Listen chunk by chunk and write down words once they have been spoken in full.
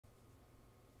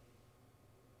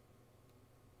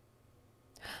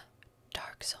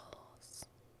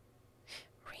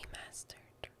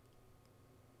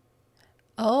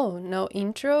Oh, no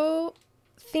intro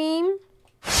theme?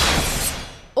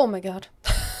 Oh my god.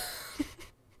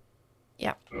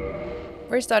 Yeah.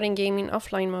 We're starting game in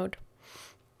offline mode.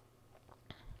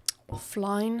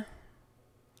 Offline.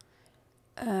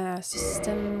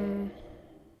 System.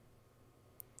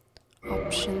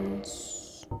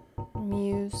 Options.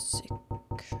 Music.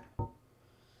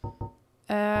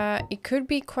 It could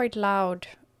be quite loud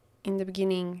in the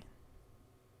beginning.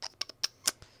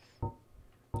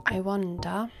 I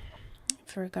wonder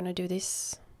if we're gonna do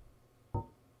this.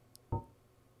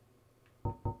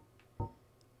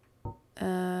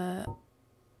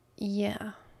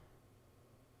 Yeah.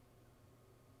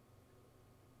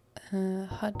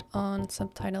 HUD on,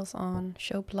 subtitles on,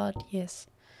 show blood, yes.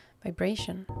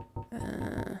 Vibration.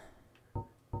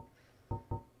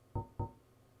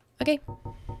 Okay.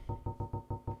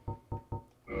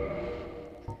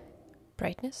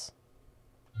 Brightness.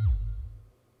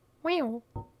 Wow.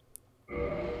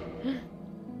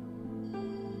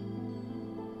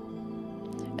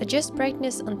 Adjust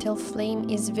brightness until flame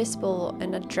is visible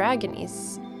and a dragon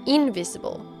is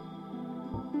invisible.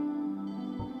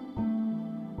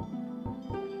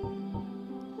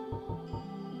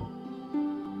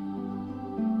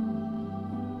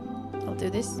 I'll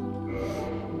do this.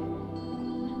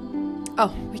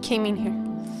 Oh, we came in here.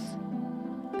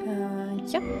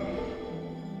 Yep.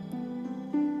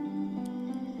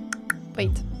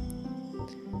 Wait.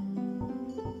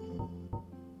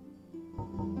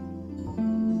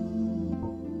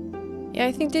 Yeah,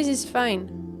 I think this is fine.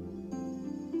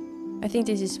 I think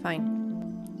this is fine.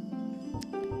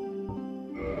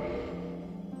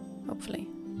 Hopefully.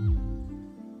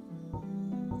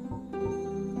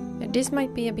 This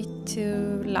might be a bit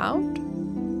too loud.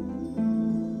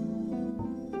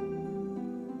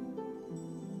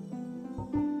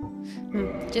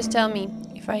 Just tell me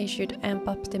if I should amp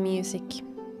up the music.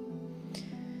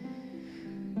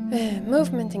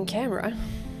 Movement in camera.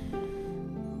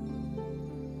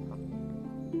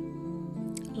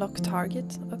 Lock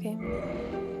target, okay.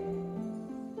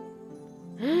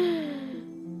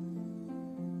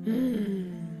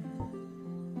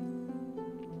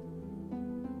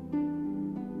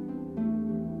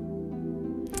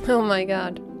 Oh my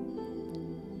god.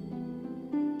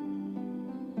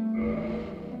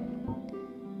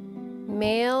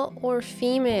 Male or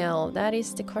female? That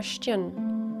is the question.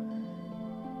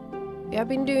 We have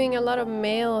been doing a lot of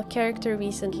male character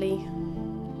recently.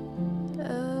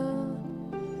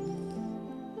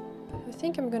 I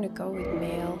think I'm gonna go with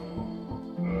male.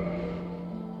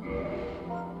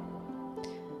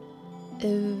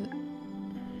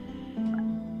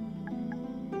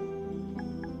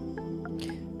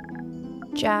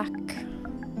 Jack.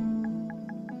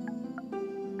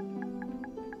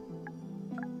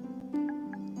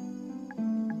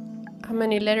 How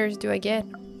many letters do I get?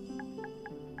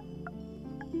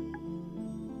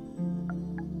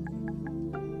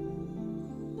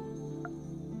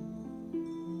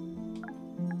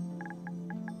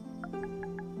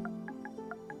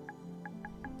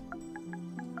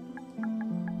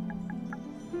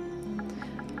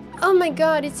 Oh my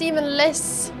god, it's even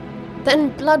less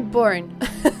than Bloodborne.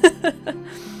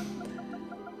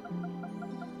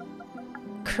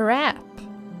 Crap.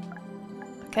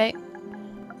 Okay.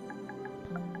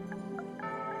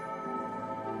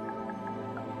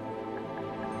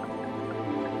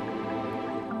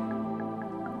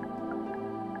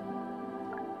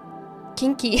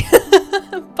 Kinky.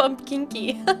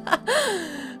 Pumpkinky.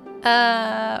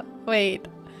 Wait.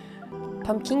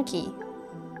 Pumpkinky.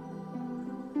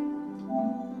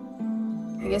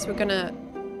 I guess we're gonna...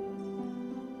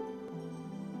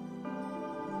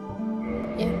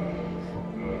 Yeah.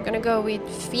 We're gonna go with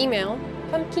female.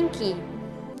 Pumpkinky.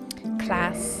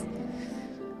 Class.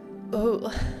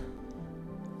 Oh.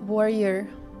 Warrior.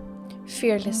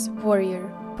 Fearless warrior.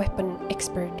 Weapon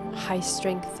expert. High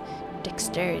strength.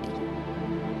 Dexterity.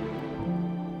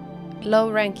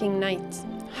 Low-ranking knight.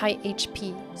 High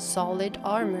HP. Solid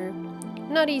armor.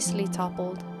 Not easily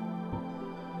toppled.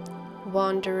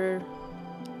 Wanderer.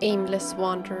 Aimless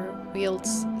wanderer.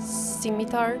 Wields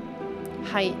scimitar.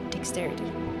 High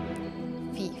dexterity.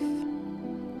 Thief.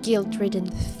 Guilt-ridden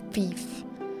thief.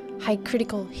 High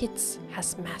critical hits.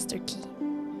 Has master key.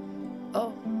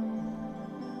 Oh.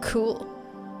 Cool.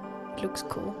 Looks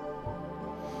cool.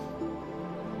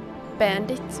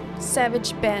 Bandit.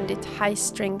 Savage bandit. High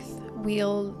strength.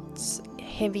 Wields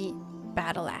heavy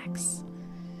battle axe.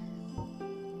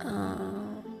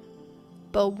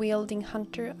 Bow wielding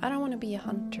hunter. I don't want to be a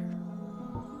hunter.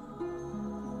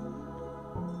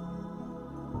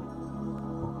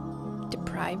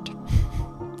 Deprived.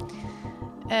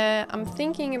 I'm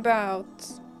thinking about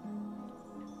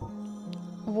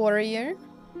Warrior.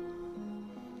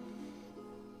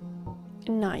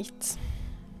 Knight.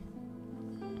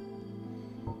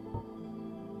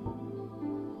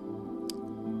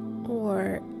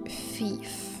 Or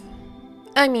thief.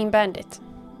 I mean bandit.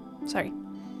 Sorry.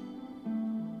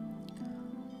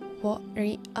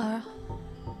 Warrior.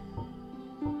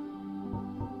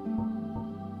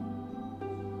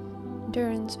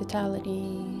 Endurance,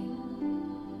 vitality.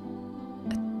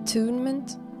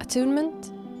 Attunement?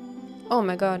 Attunement? Oh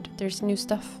my god, there's new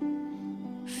stuff.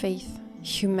 Faith.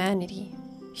 Humanity.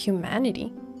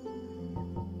 Humanity?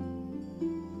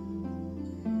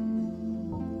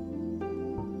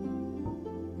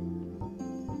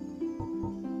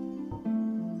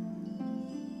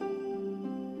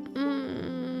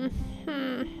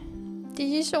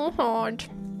 This is so hard.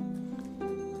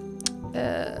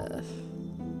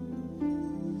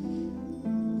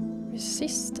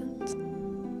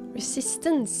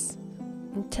 Resistance.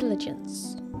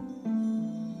 Intelligence.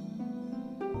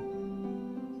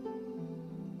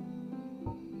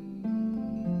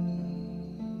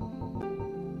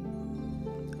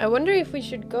 I wonder if we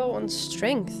should go on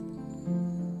strength.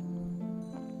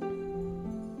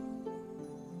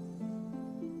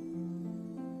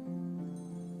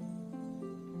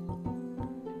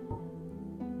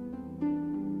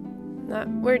 Nah,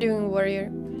 we're doing warrior.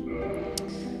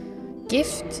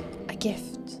 Gift? A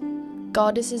gift.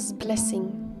 Goddess's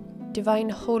blessing. Divine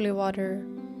holy water.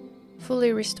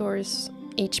 Fully restores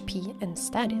HP and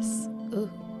status. Ooh.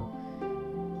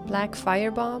 Black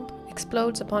firebomb.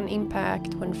 Explodes upon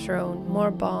impact when thrown.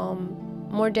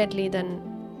 More deadly than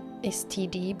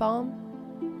STD bomb.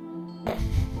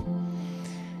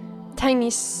 Tiny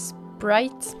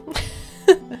sprite.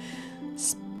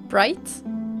 Sprite?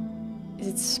 Is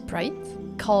it sprite?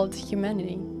 Called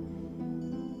humanity.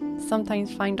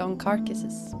 Sometimes find on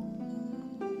carcasses.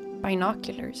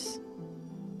 Binoculars.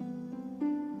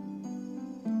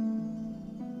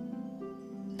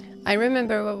 I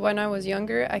remember when I was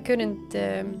younger, I couldn't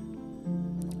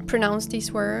pronounce this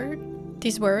word,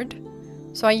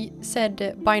 so I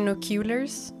said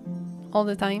binoculars all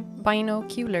the time.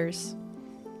 Binoculars.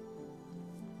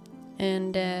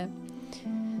 And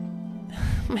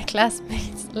my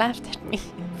classmates laughed at me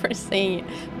for saying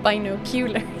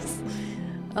binoculars.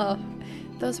 Oh,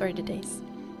 those were the days.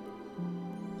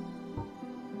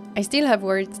 I still have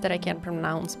words that I can't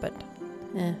pronounce, but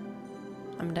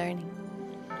I'm learning.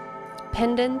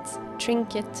 Pendant,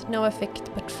 trinket, no effect,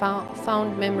 but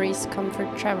found memories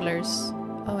comfort travelers.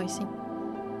 Oh, I see.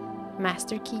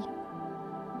 Master key.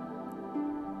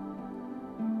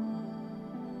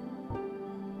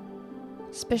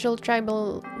 Special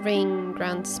tribal ring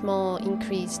grants small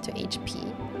increase to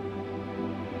HP.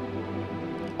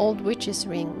 Old witch's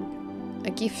ring. A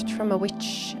gift from a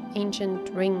witch. Ancient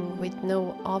ring with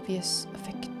no obvious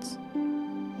effect.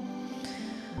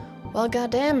 Well,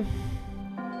 goddamn.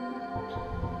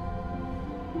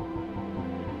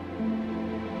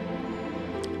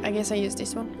 I guess I use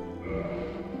this one.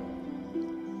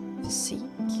 Physique.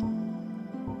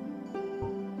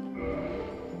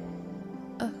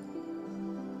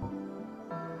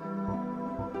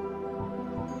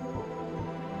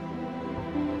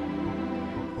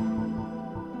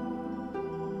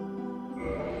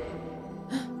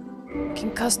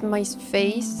 Can customize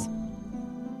face.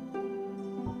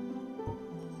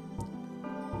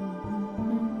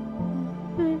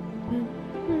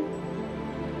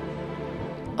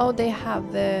 Oh, they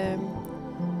have the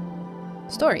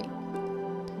story.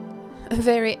 A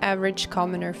very average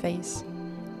commoner face.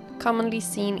 Commonly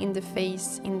seen in the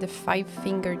face in the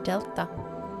 5-finger delta.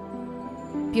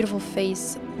 Beautiful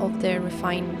face of the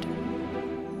refined.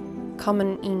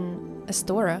 Common in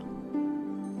Astora.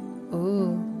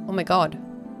 Ooh. Oh my god.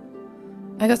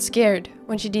 I got scared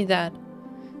when she did that.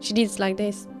 She did it like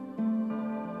this.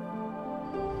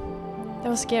 That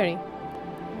was scary.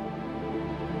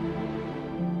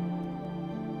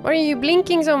 Why are you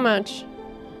blinking so much?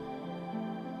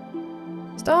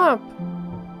 Stop!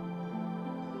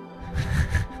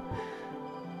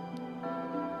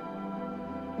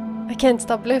 I can't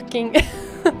stop looking.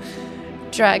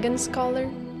 Dragon Scholar.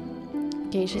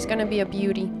 Okay, she's gonna be a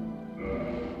beauty.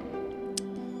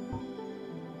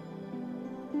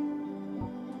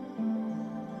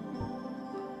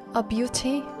 A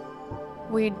beauty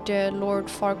with Lord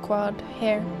Farquaad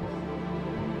hair.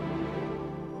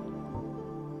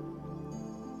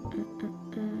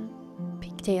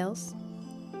 Pigtails.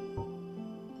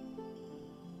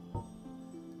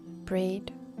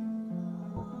 Braid.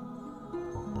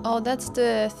 Oh, that's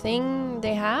the thing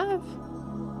they have?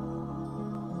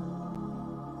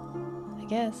 I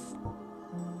guess.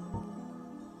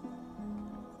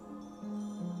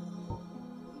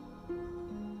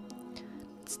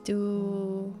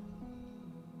 do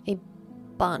a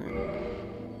bun.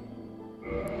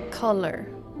 Color.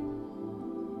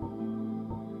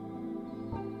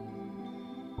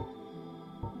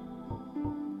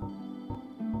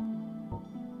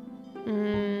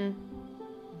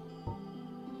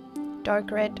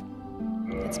 Dark red.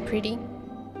 That's pretty.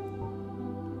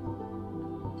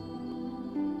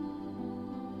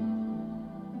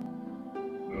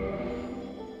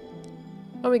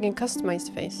 Oh, we can customize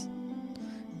the face.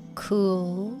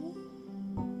 Cool.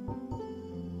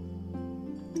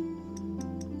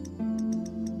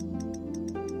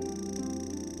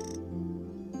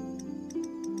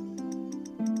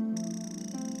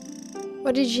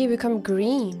 Why did she become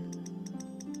green?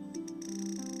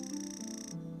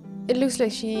 It looks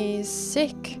like she's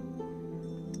sick.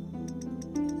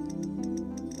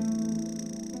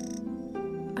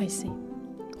 I see.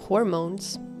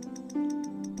 Hormones.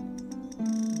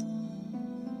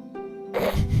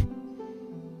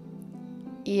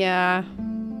 Yeah.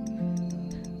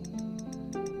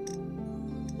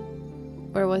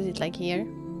 Or was it like here?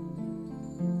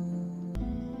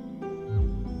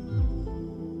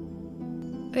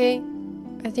 Okay,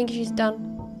 I think she's done.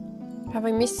 Have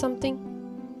I missed something?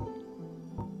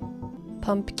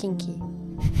 Pumpkin key.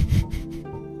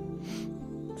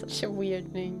 Such a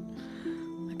weird name.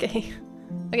 Okay.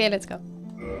 Okay, let's go.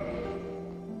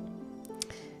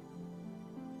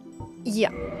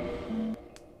 Yeah.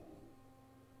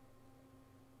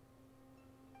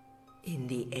 In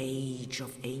the age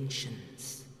of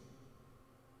ancients,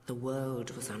 the world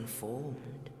was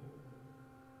unformed,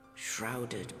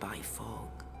 shrouded by fog.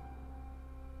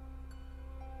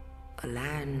 A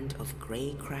land of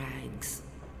grey crags,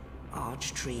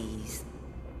 arch trees,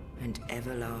 and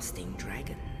everlasting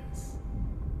dragons.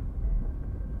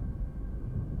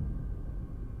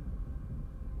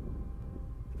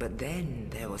 But then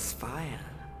there was fire,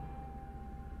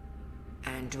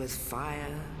 and with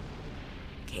fire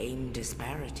came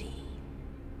disparity.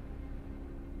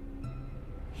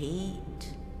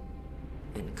 Heat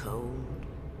and cold,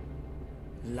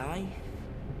 life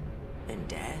and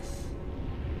death,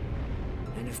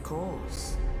 and of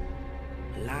course,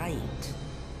 light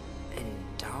and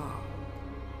dark.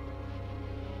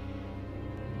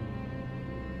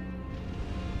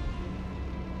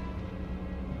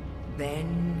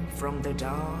 Then from the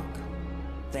dark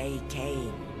they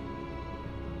came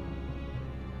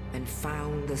and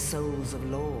found the souls of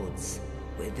lords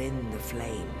within the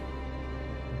flame.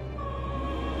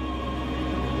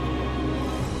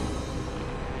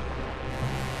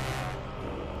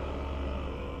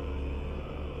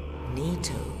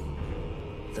 Nito,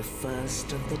 the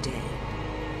first of the dead.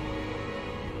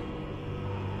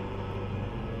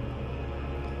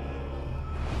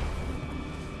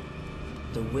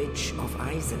 The Witch of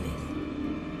Izalith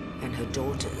and her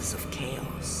daughters of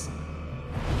Chaos.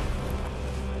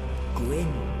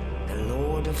 Gwyn, the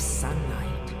Lord of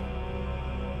Sunlight,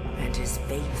 and his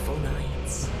faithful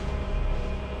knights.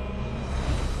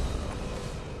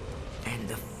 And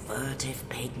the furtive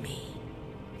pygmy,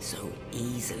 so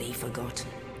easily forgotten.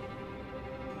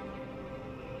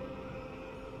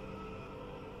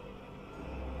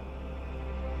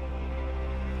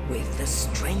 With the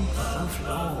strength of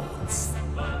lords,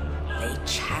 they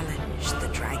challenged the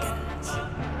dragons.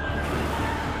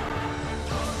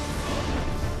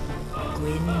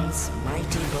 Gwyn's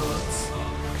mighty bolts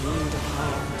peeled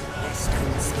apart their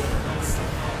stone skins.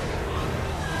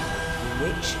 The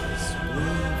witches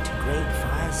weaved great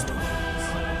firestorms.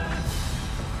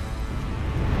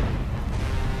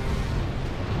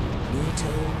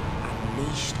 Nito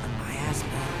unleashed a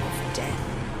miasma of death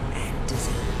and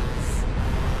disease.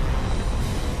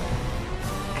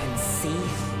 And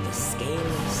Seath the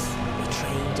Scaleless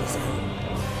betrayed his own,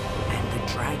 and the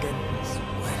dragons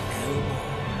were no more.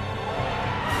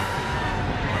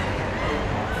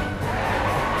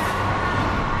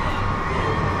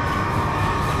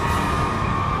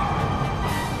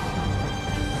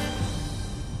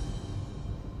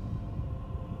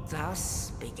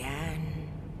 Thus began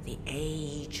the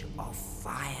Age of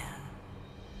Fire.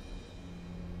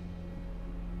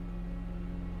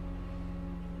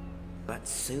 But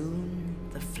soon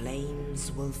the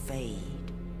flames will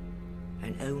fade,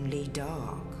 and only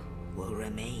dark will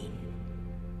remain.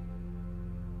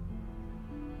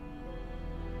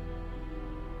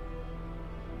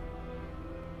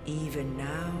 Even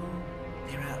now,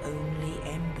 there are only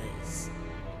embers,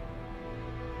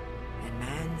 and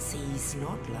man sees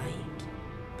not light,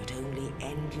 but only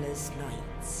endless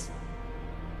nights.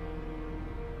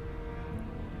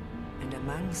 And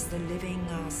amongst the living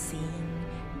are seen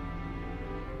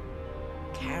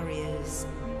carriers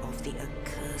of the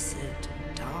accursed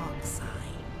dark side.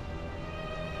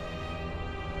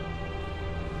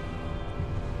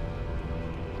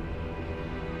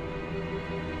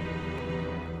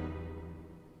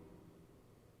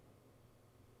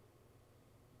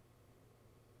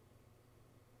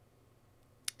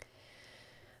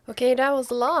 Okay, that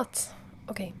was a lot.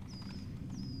 Okay.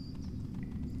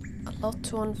 A lot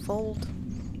to unfold.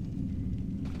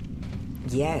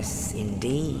 Yes,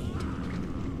 indeed.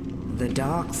 The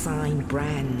dark side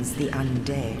brands the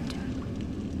undead.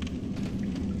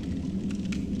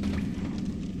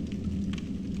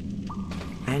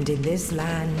 And in this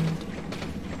land,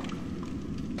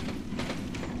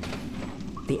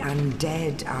 the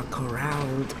undead are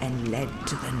corralled and led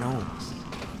to the north.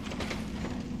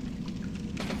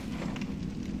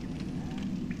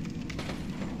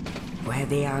 Where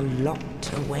they are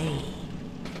locked away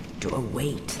to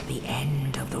await the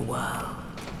end of the world.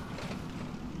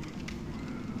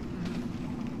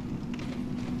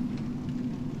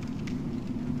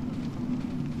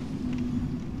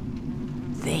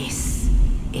 This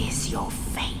is your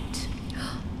fate.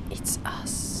 It's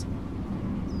us.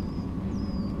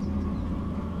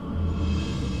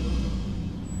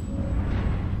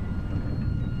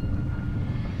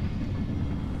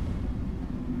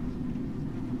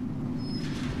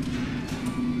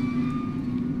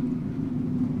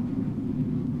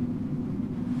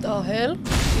 The hell?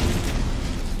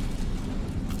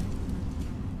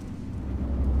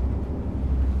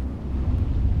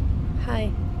 Hi.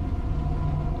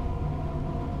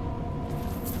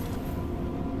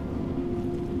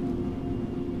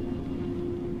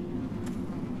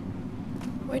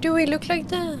 Why do we look like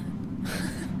that?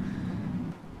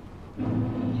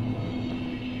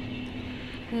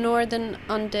 Northern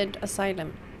Undead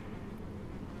Asylum.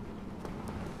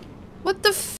 What the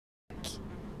f***?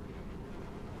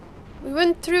 We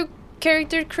went through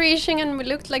character creation and we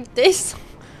looked like this?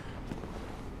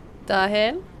 The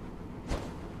hell?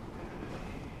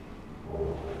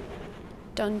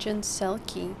 Dungeon cell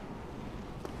key.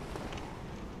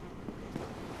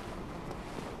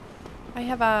 I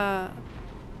have a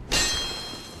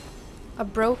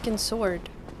broken sword.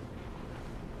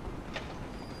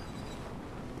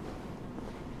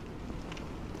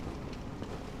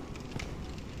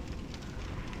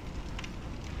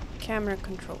 Camera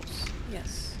controls.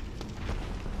 Yes.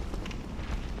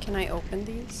 Can I open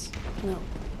these? No.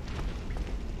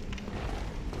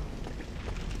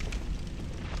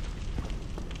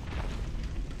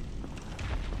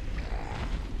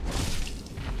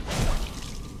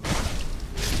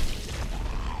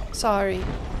 Sorry.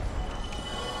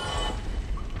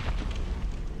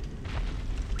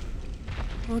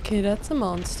 Okay, that's a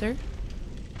monster.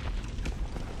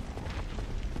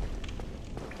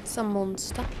 It's a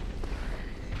monster.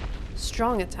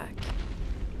 Strong attack.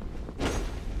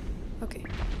 Okay.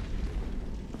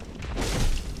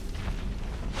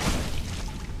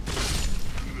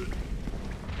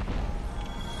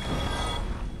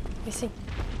 I see.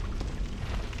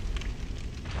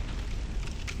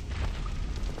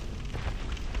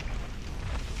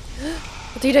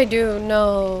 What did I do?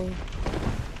 No.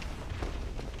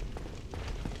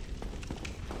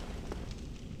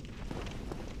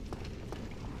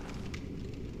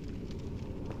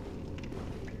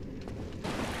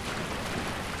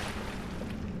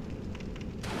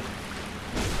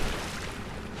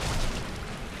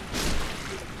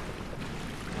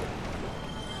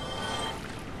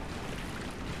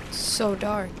 So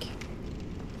dark.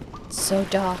 So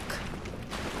dark.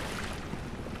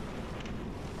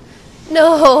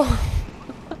 No!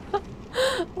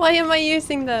 Why am I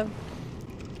using them?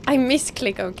 I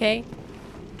misclick, okay?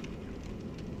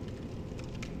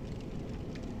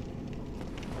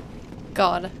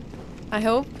 God. I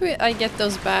hope I get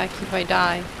those back if I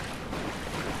die.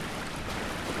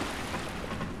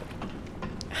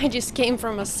 I just came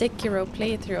from a Sekiro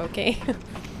playthrough, okay?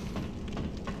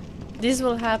 This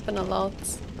will happen a lot.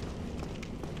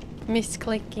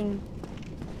 Misclicking.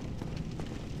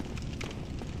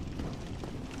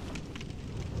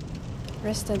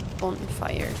 Rested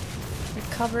bonfire.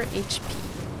 Recover HP.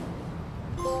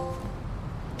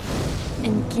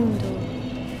 Enkindle.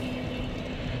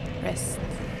 Rest.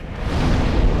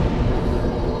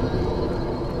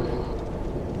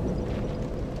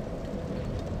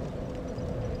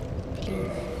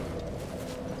 Leave.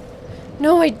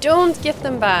 No, I don't get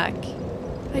them back.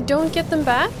 I don't get them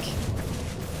back?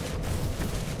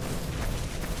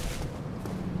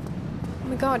 Oh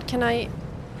my god, can I...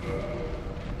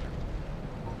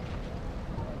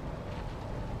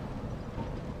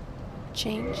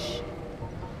 change?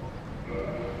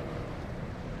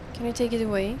 Can I take it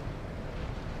away?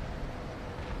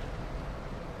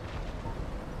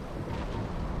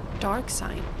 dark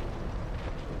sign.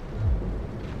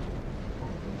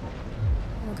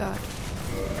 Oh god.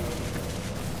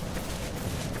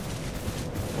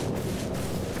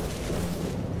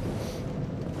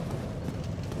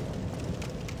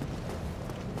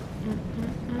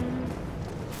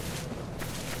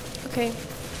 Okay.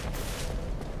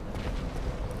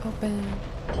 Open.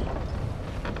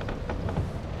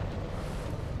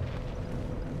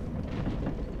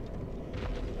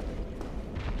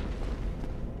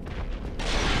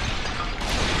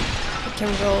 We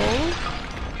can roll.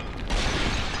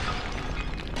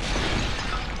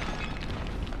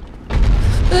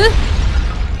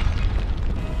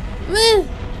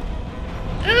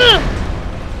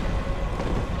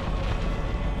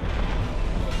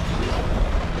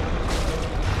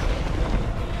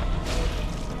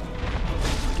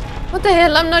 What the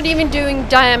hell? I'm not even doing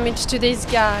damage to this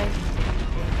guy.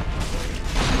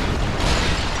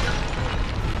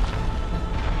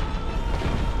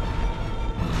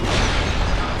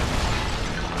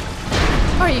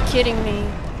 Are you kidding me?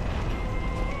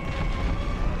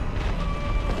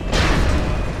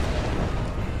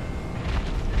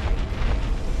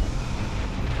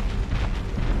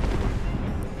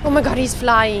 Oh my god, he's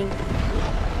flying.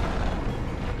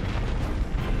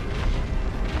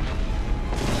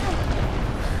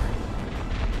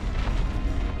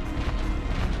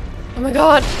 Oh my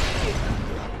god!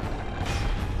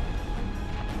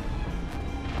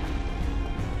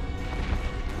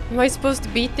 Am I supposed to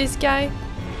beat this guy?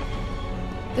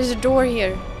 There's a door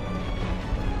here.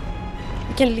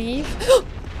 We can leave.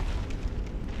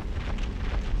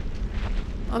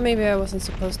 Or maybe I wasn't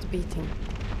supposed to beat him.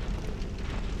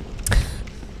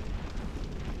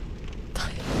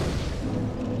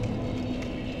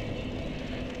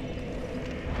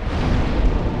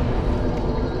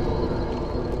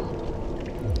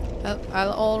 I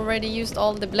already used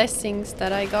all the blessings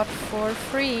that I got for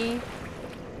free.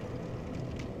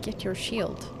 Get your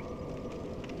shield.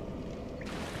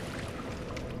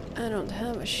 I don't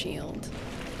have a shield.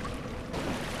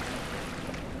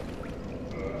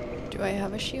 Do I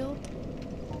have a shield?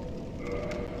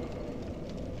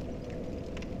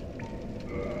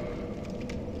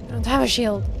 I don't have a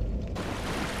shield.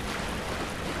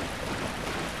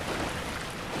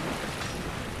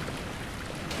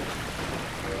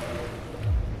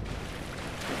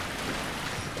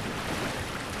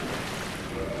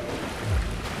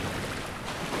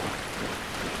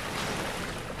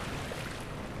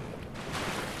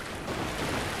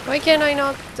 Why can I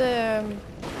not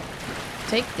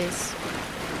take this?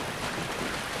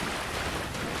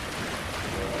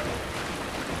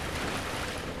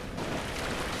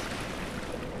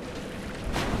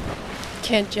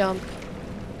 Can't jump.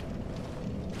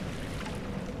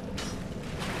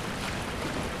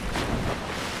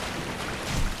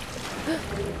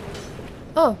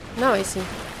 Oh, now I see.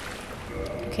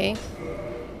 Okay.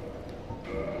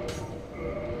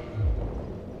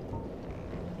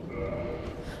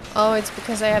 Oh, it's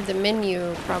because I have the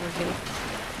menu, probably.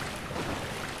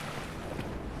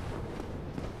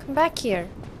 Come back here.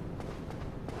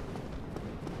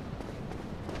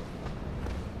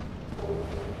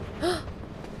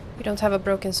 We don't have a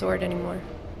broken sword anymore.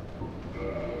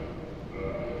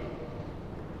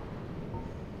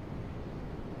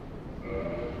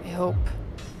 I hope.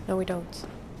 No, we don't.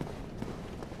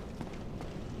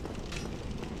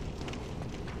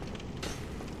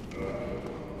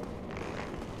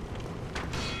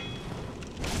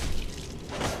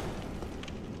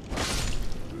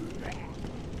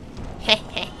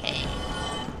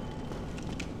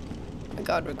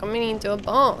 God, we're coming into a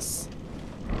boss.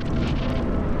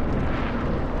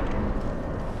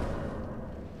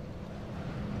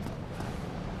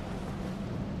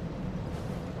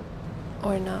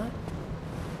 Or not.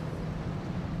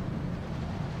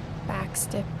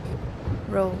 Backstep.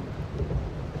 Roll.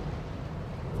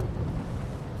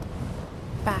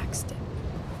 Backstep.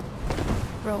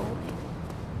 Roll.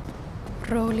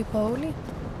 Roly-poly.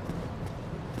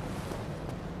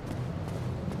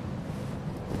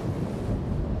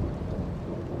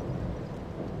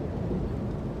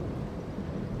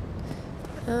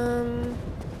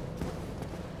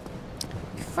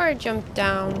 Before I jump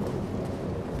down,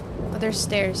 oh, there's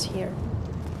stairs here.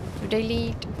 Do they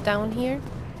lead down here?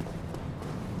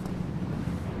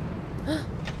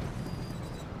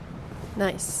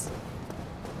 Nice.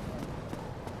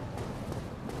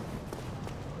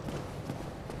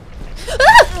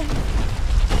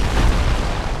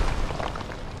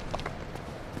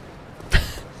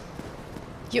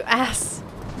 You ass.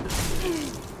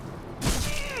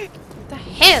 What the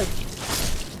hell?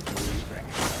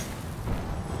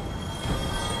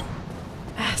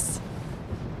 Ass.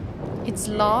 It's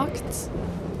locked.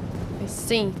 I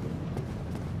see.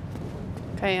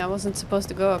 Okay, I wasn't supposed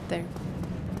to go up there.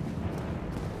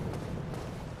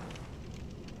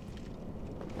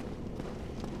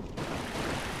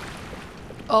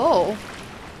 Oh.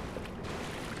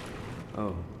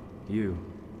 Oh, you.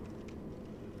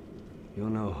 You're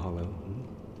no hollow. Hmm?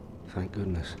 Thank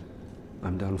goodness.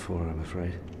 I'm done for, I'm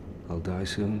afraid. I'll die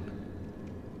soon,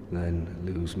 then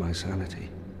lose my sanity.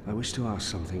 I wish to ask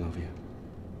something of you.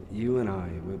 You and I,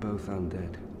 we're both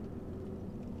undead.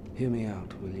 Hear me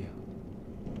out, will you?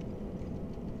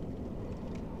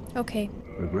 Okay.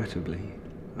 Regrettably,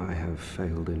 I have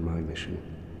failed in my mission.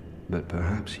 But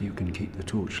perhaps you can keep the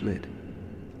torch lit.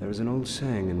 There is an old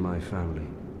saying in my family.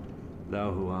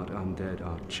 Thou who art undead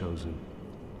art chosen.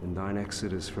 And thine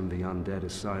exodus from the undead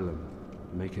asylum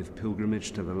maketh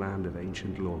pilgrimage to the land of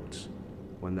ancient lords.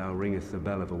 When thou ringeth the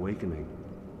bell of awakening,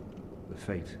 the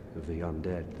fate of the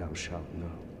undead thou shalt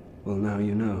know. Well, now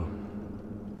you know.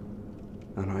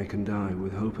 And I can die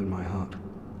with hope in my heart.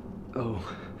 Oh,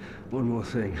 one more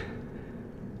thing.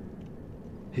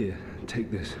 Here,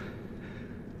 take this.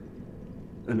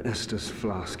 An Estus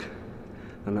flask.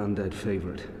 An undead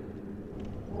favorite.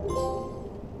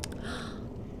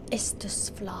 Estus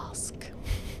flask.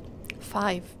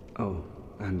 5. Oh,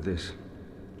 and this.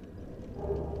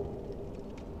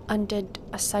 Undead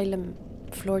Asylum.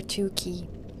 Floor 2 key.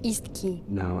 East key.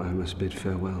 Now I must bid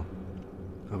farewell.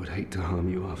 I would hate to harm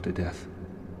you after death.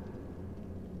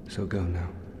 So go now,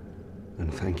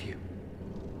 and thank you.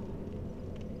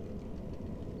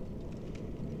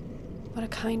 What a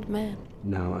kind man.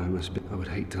 Now I must bid. I would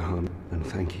hate to harm, and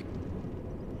thank you.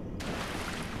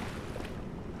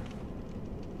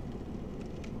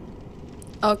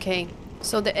 Okay,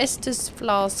 so the Estus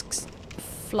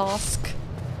flask.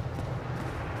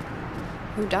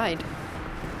 Who died?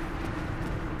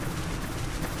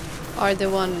 Are the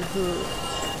one who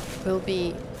will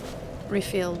be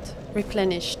refilled,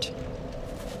 replenished.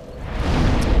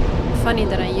 Funny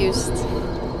that I used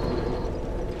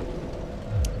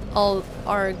all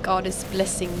our goddess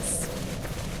blessings.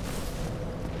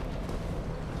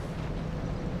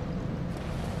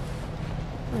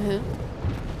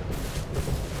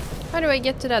 How do I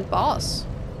get to that boss?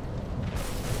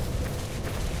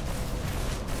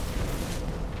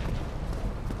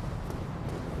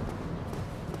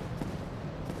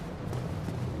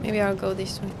 Maybe I'll go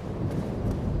this way.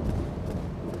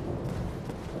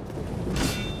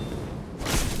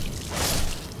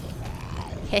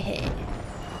 Hehe.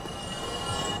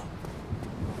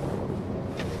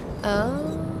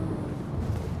 Oh,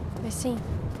 I see.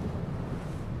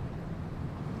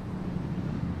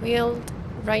 Wield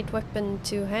right weapon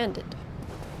two-handed.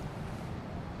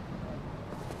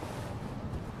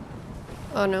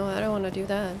 Oh no, I don't want to do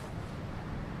that.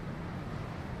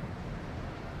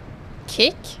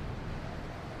 Kick?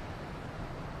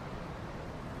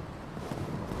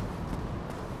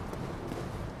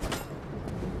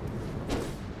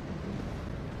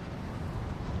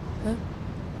 Huh?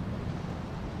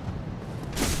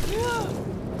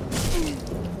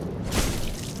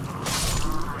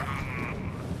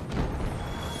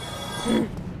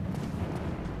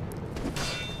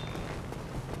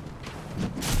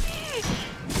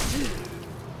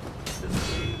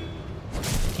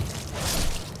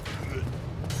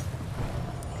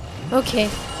 Okay.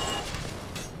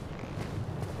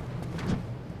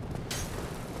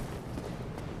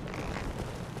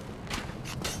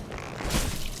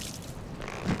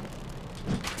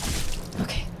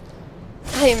 Okay.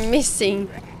 I am missing.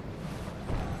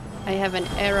 I have an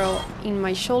arrow in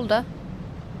my shoulder.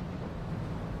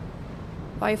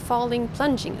 By falling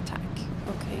plunging attack.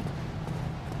 Okay.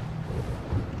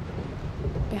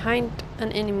 Behind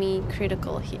an enemy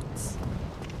critical hits.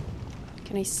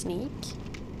 Can I sneak?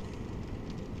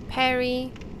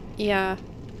 Parry. Yeah.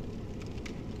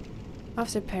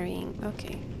 After parrying.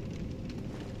 Okay.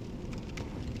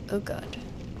 Oh god.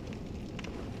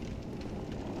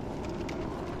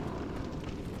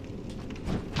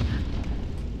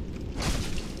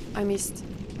 I missed.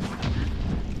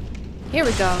 Here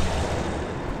we go.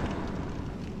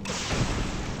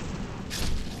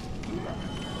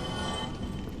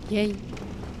 Yay.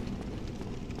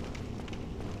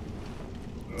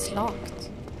 It's locked.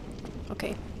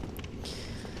 Okay.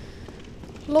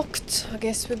 Locked. I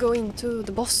guess we go into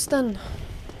the boss then.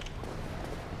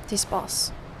 This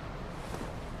boss.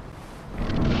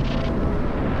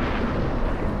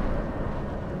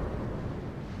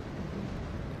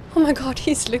 Oh my god,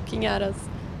 he's looking at us.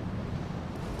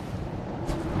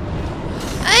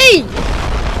 Hey!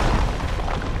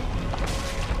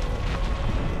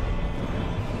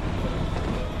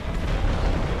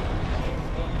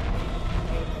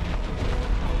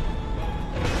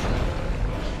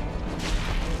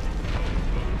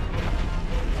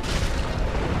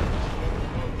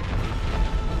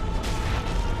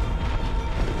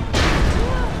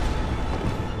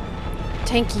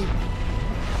 tanky.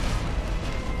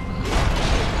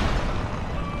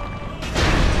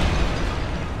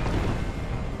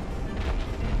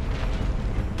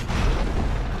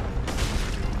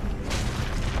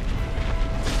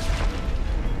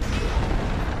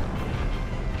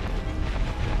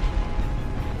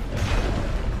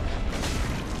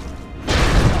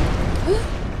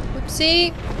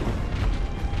 See?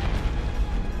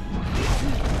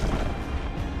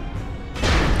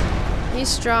 He's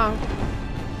strong.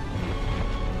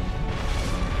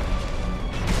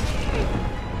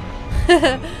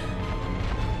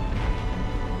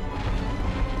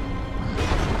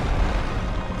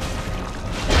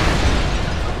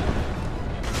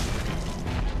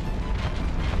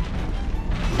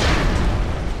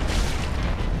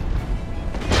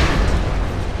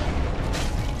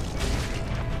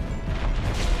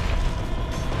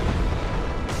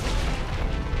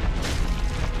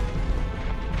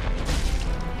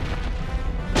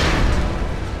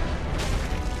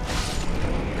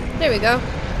 There we go.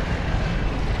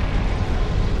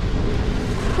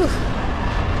 Whew.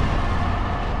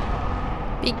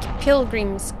 Big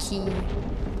pilgrim's key.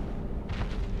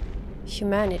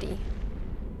 Humanity.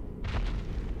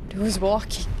 Who's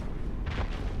walking?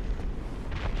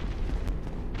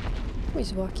 Who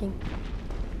is walking?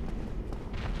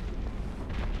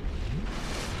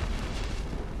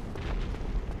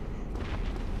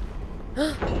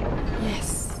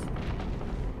 Yes.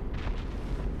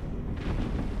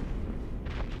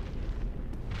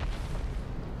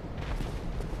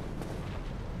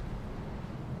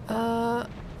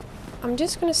 I'm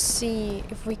just gonna see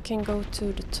if we can go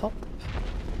to the top.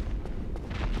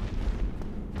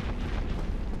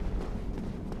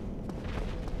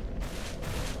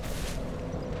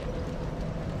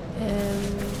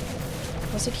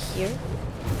 Was it here?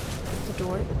 The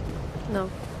door? No.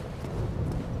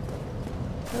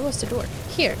 Where was the door?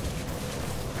 Here.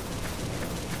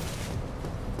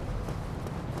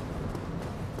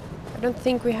 I don't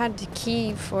think we had the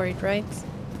key for it, right?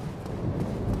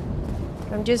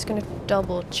 I'm just gonna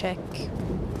double check.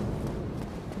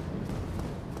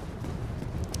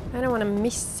 I don't want to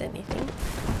miss anything.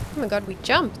 Oh my god, we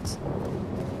jumped.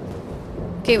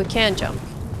 Okay, we can jump.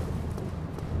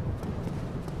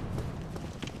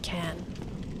 Can.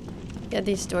 Yeah,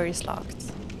 this door is locked.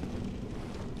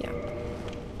 Yeah.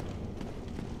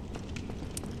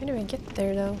 How do I get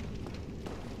there though?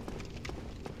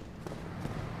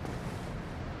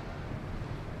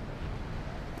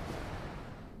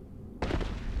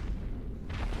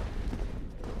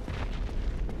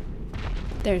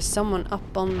 There's someone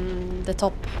up on the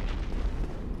top,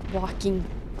 walking.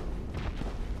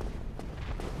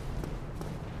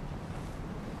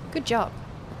 Good job.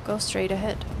 Go straight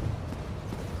ahead.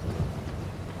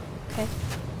 Okay.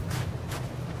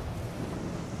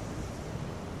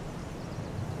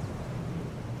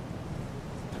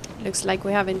 Looks like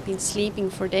we haven't been sleeping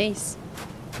for days.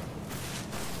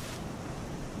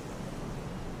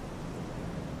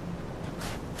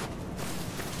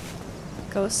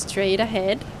 Go straight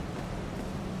ahead.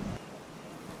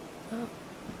 Oh.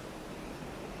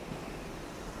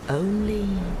 Only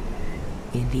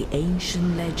in the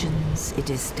ancient legends it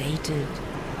is stated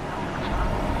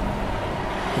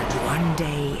that one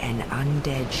day an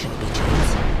undead shall be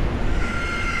chosen.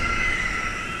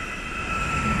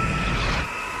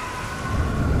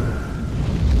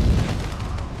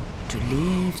 To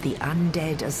leave the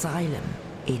undead asylum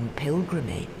in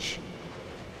pilgrimage.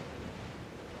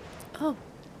 Oh.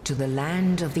 To the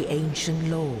land of the ancient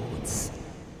lords.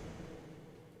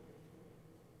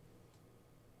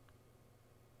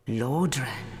 Lordran.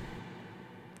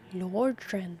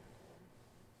 Lordran.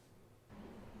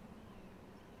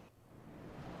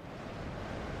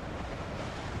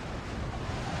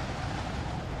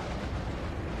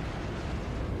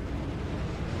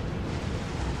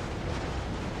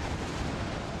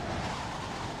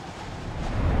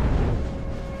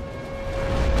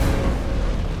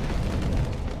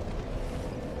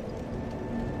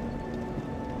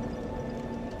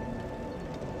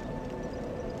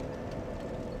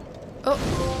 Oh,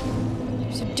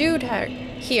 there's a dude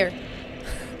here.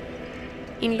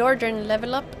 In Lordran,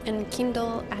 level up and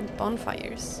kindle at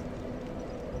bonfires.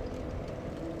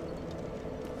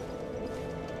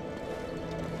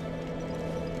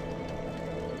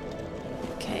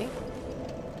 Okay.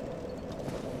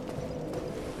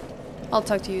 I'll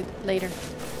talk to you later.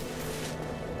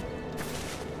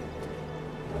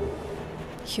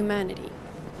 Humanity.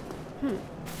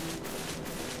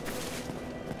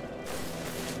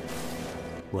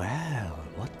 Well,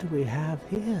 what do we have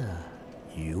here?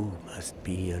 You must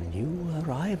be a new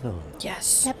arrival.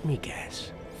 Yes. Let me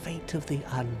guess. Fate of the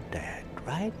undead,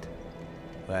 right?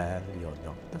 Well, you're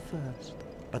not the first.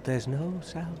 But there's no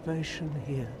salvation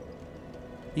here.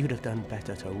 You'd have done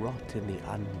better to rot in the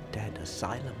undead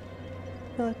asylum.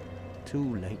 But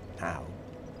too late now.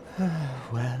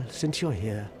 Well, since you're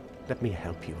here, let me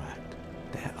help you out.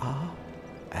 There are,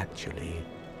 actually,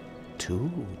 2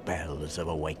 bells of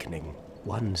awakening.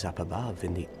 One's up above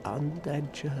in the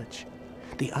undead church.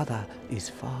 The other is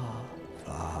far,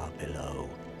 far below,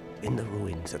 in the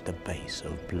ruins at the base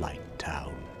of Blight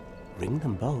Town. Ring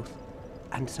them both,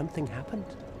 and something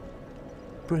happens.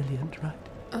 Brilliant, right?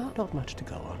 Not much to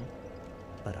go on,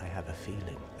 but I have a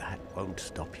feeling that won't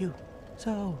stop you.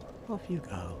 So, off you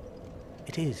go.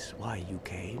 It is why you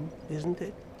came, isn't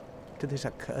it? To this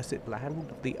accursed land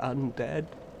of the undead?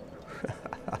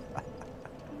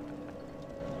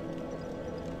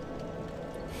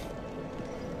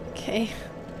 Okay.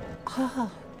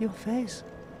 Ah, your face.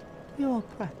 You're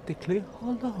practically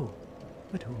hollow.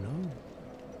 But who knows?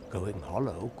 Going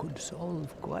hollow could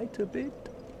solve quite a bit.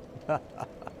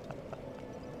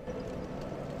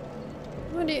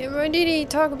 Why did he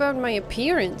talk about my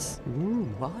appearance?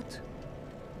 What?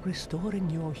 Restoring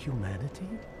your humanity?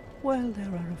 Well,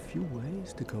 there are a few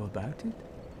ways to go about it.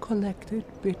 Collected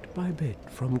bit by bit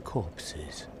from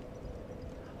corpses.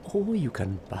 Or you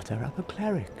can butter up a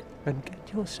cleric and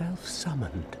get yourself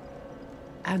summoned.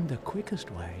 And the quickest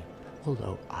way,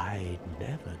 although I'd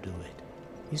never do it,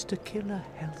 is to kill a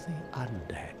healthy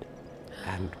undead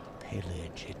and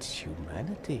pillage its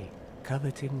humanity.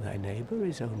 Coveting thy neighbor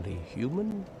is only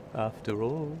human, after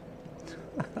all.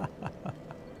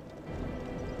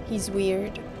 He's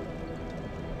weird.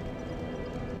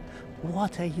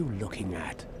 What are you looking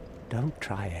at? Don't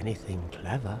try anything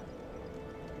clever.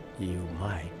 You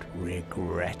might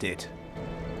regret it.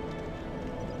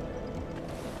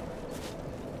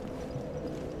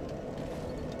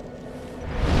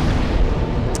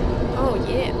 Oh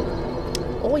yeah.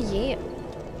 Oh yeah.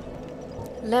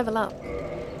 Level up.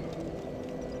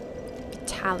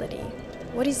 Vitality.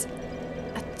 What is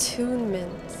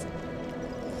attunement?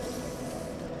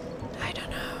 I don't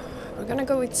know. We're gonna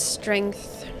go with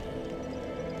strength.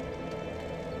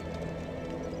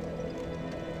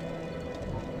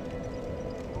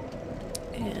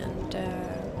 And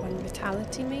 1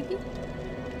 vitality maybe?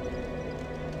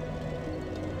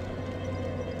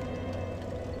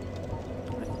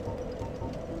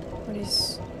 What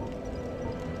is...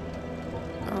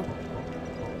 Oh.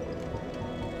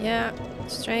 Yeah,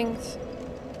 strength.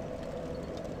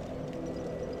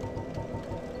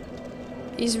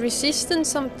 Is resistance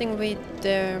something with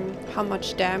how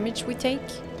much damage we take?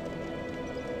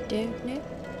 No?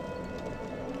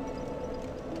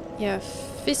 Yeah,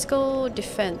 physical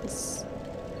defense.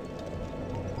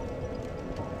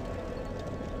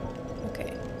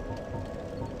 Okay.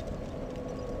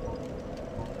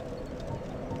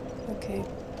 Okay.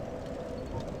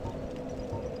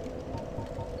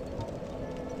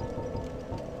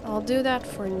 I'll do that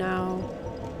for now.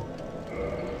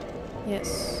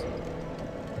 Yes.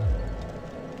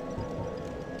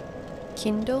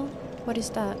 Kindle? What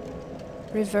is that?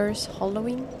 Reverse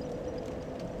hollowing?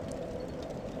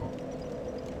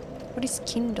 What is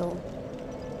Kindle?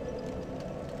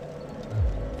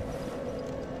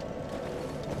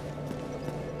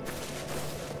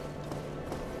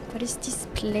 What is this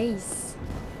place?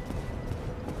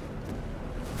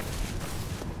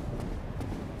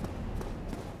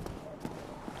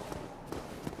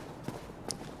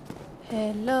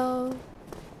 Hello.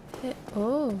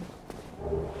 Oh.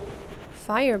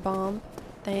 Firebomb.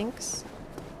 Thanks.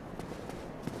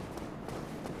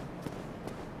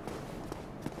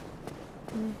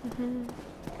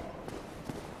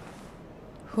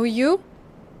 Who you?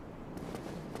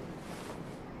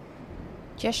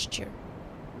 Gesture.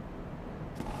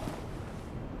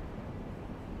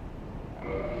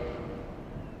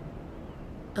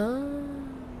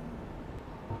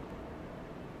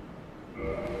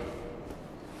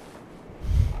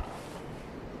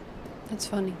 That's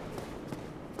funny.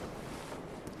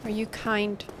 Are you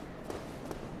kind?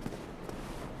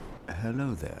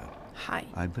 Hello there. Hi.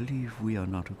 I believe we are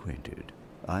not acquainted.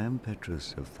 I am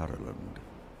Petrus of Thoroland.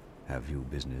 Have you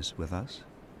business with us?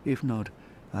 If not,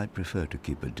 I'd prefer to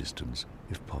keep a distance,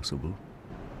 if possible.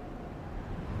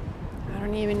 I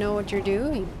don't even know what you're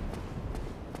doing.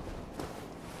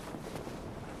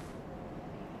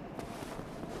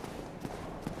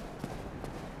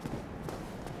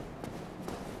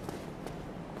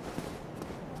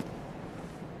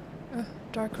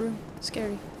 Dark room.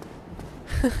 Scary.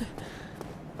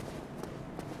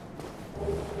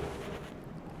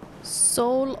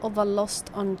 Soul of a lost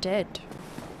undead.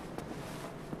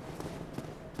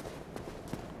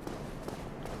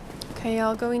 Okay,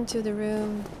 I'll go into the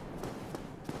room.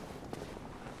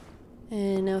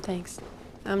 No thanks.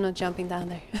 I'm not jumping down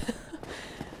there.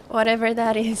 Whatever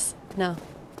that is. No.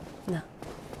 No.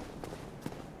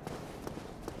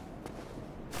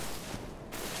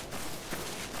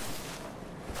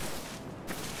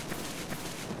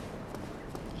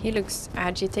 He looks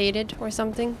agitated or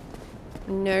something.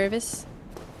 Nervous.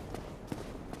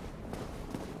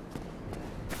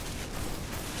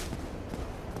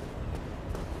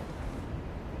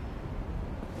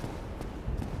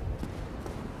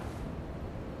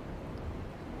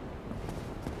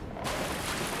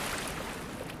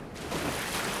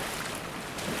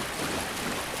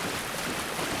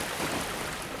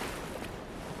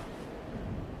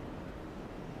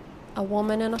 A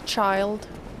woman and a child.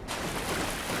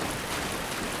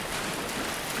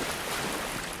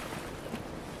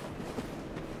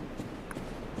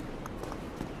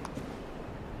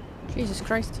 Jesus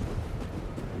Christ.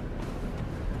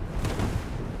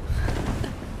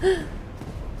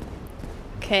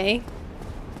 Okay.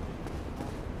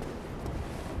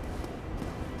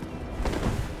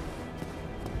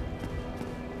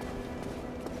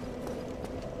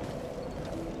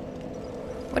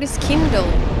 What is Kindle?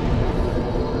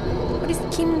 What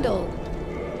is Kindle?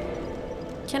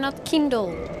 Cannot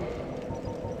kindle.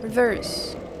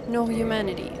 Reverse. No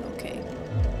humanity. Okay.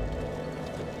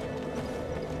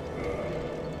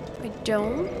 I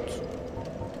don't.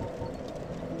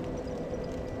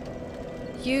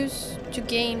 Use to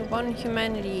gain 1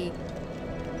 humanity.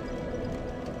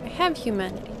 I have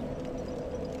humanity.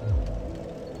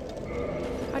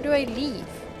 How do I leave?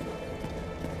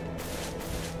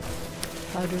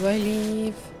 How do I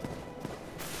leave?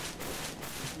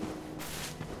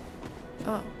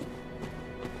 Oh.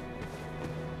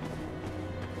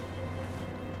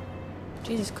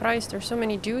 Jesus Christ, there's so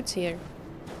many dudes here.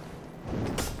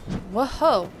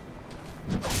 Whoa!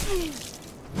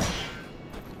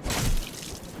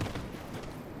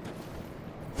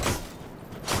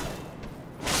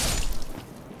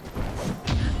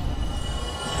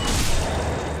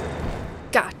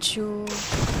 Got you.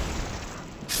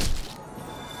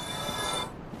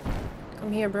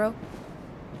 Come here, bro.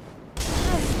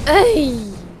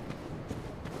 Hey!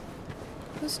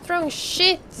 Who's throwing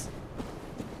shit?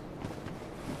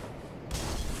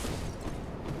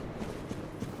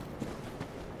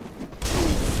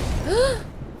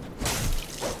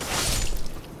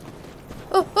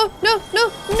 Oh,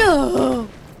 no!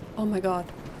 Oh my god.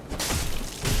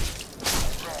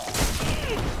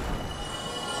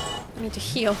 I need to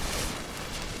heal.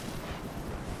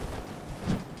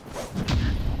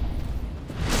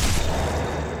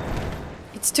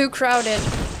 It's too crowded.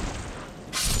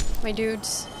 My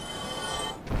dudes.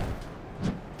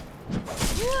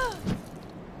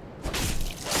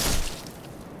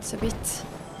 It's a bit.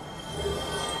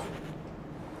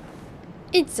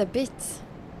 It's a bit.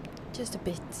 Just a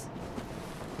bit.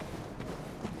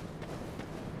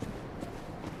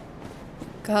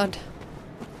 God.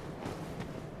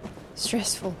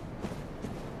 Stressful.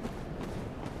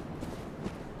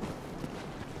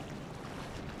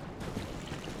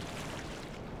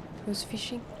 Who's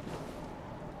fishing?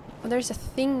 Oh, there's a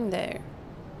thing there.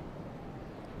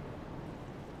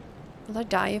 Will I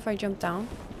die if I jump down?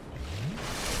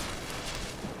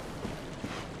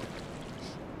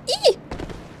 Eee!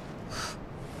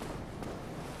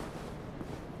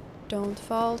 Don't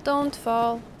fall, don't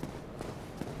fall.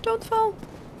 Don't fall.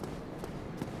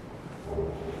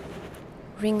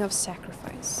 Ring of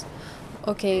Sacrifice.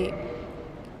 Okay.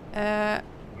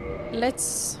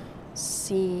 Let's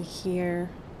see here.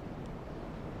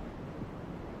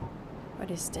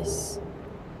 What is this?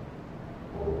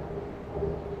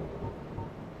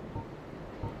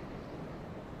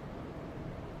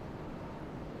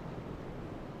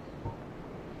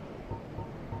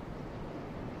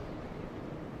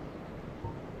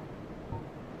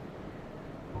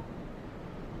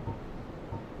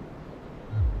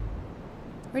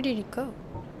 Where did it go?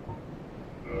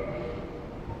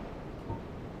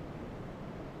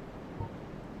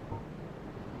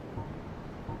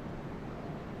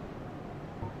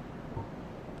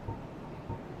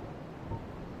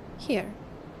 Here.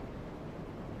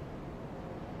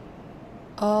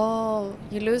 Oh,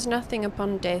 you lose nothing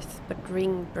upon death, but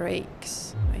ring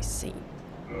breaks. I see.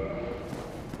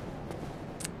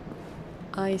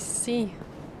 I see.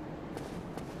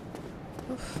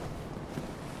 Oof.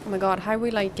 Oh my god, how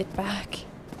will I get back?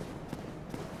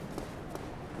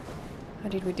 How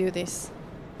did we do this?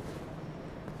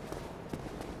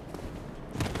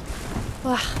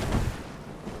 Ah.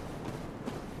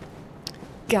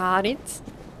 Got it.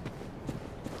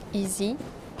 Easy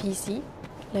peasy,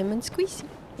 lemon squeezy.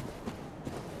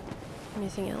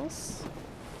 Anything else?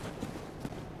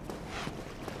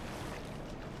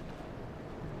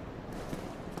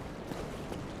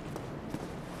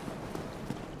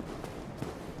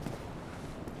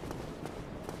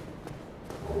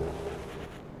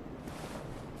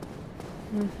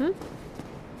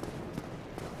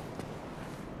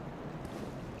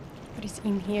 What is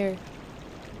in here?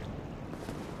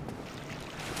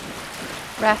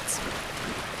 Rats.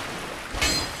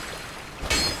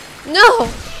 No!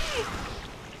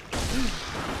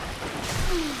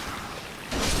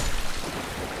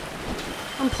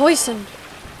 I'm poisoned.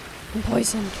 I'm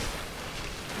poisoned.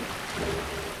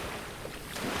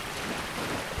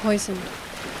 Poisoned.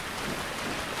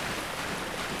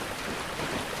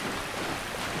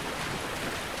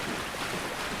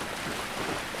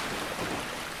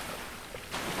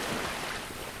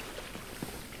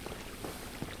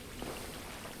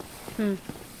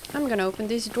 I'm gonna open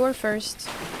this door first.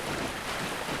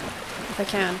 If I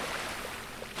can.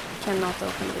 I cannot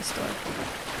open this door.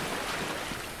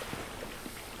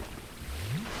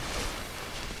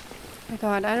 Oh my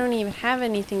god, I don't even have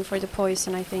anything for the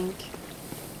poison, I think.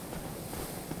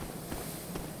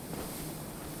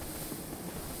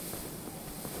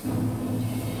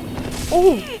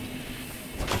 Oh!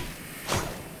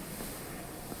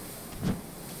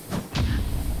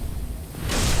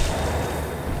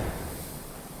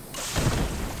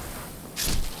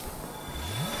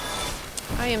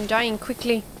 I am dying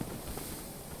quickly.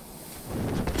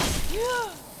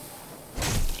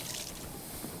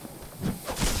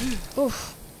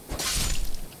 Oof.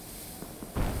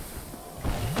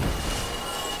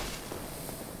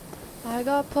 I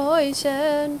got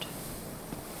poisoned.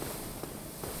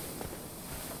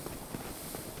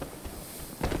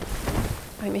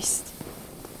 I missed.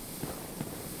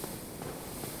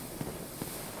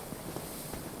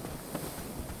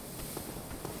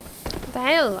 What the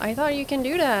hell? I thought you can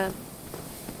do that.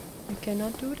 You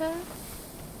cannot do that?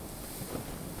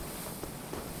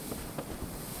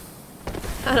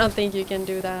 I don't think you can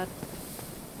do that.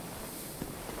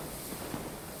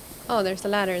 Oh, there's a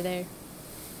ladder there.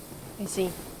 I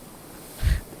see.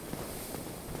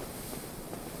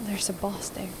 There's a boss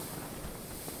there.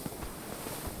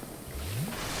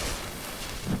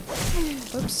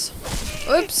 Oops.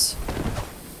 Oops!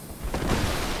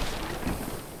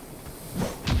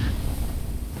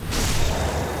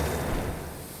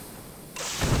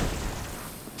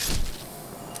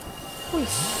 Holy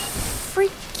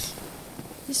freak!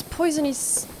 This poison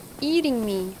is eating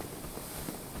me.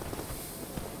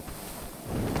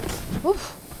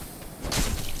 Oof.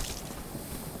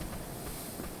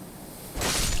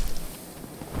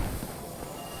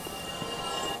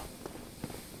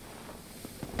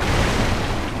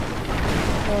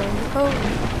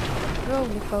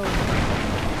 Roly-poly.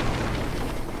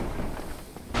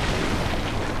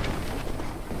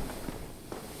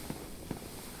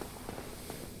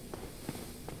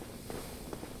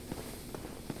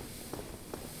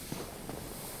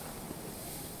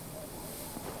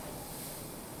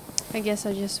 I guess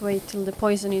I'll just wait till the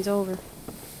poison is over.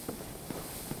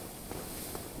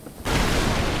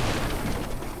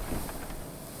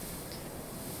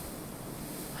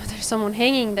 Oh, there's someone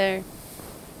hanging there.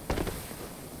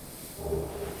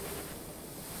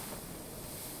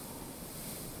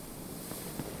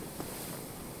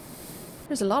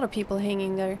 There's a lot of people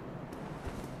hanging there.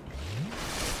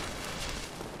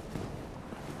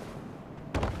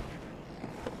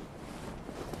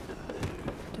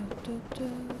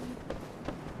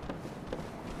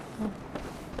 Oh.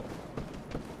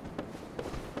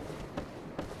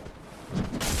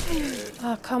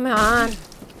 Oh, come on.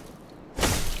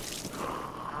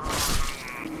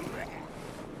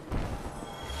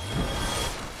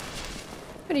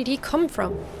 Where did he come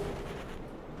from?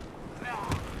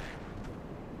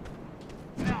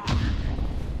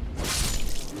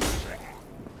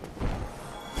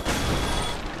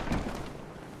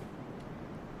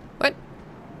 What?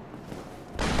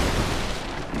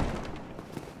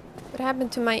 What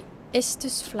happened to my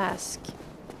Estus flask?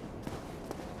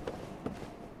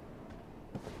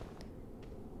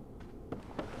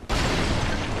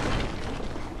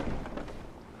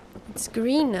 It's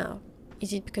green now.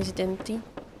 Is it because it's empty?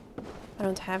 I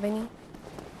don't have any.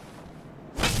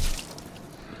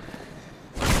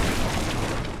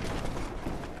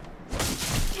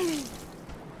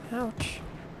 Ouch.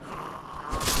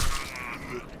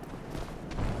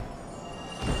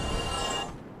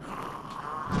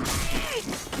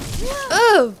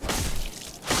 Oh!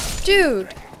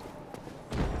 Dude!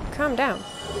 Calm down.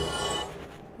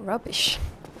 Rubbish.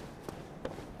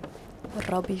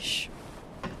 Rubbish.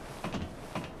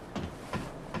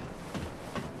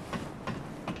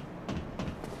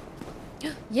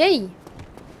 Yay!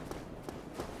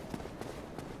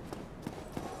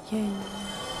 Yay.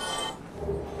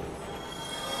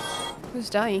 Who's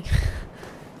dying?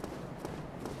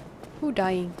 Who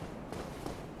dying?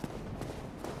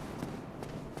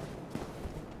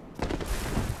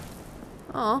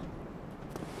 Aw.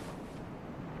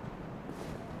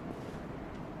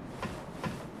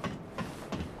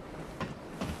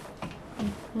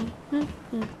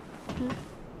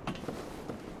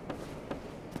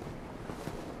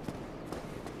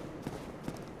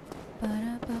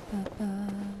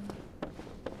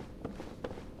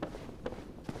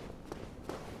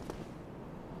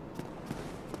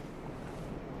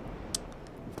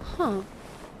 Huh.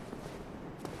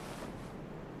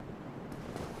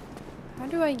 How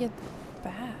do I get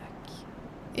back?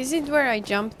 Is it where I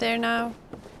jumped there now?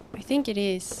 I think it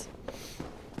is.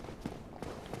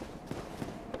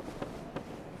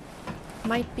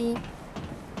 Might be.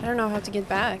 I don't know how to get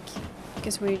back.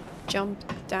 Because we jumped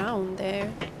down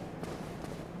there.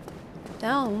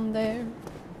 Down there.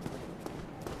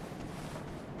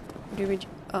 Or do we...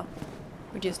 Oh.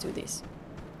 We just do this.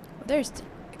 Oh, there's the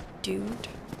dude.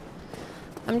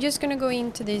 I'm just gonna go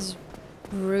into this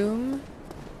room.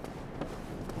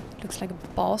 Looks like a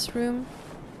boss room.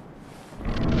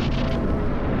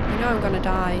 I know I'm gonna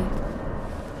die.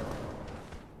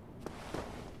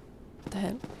 What the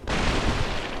hell?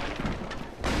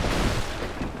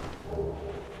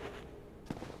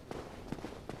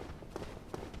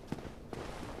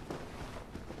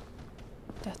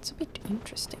 That's a bit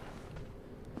interesting.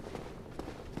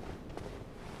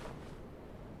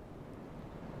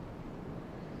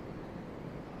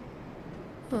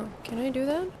 Oh, can I do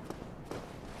that?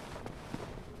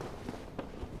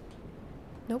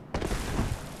 Nope.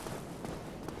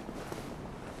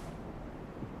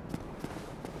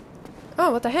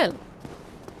 Oh, what the hell?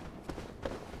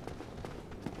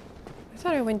 I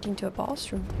thought I went into a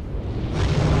boss room.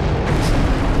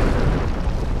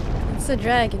 It's a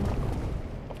dragon.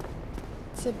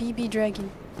 It's a BB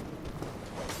dragon.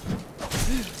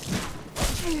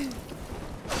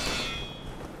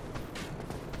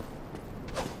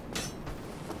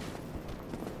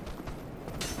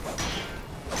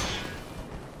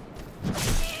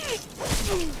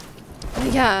 Oh my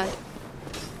god.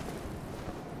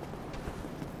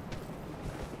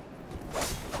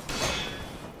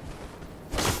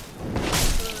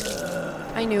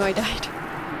 I knew I died.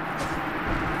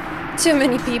 Too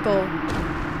many people.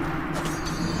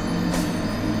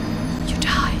 You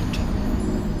died.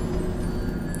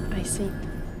 I see.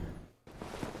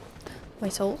 My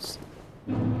souls.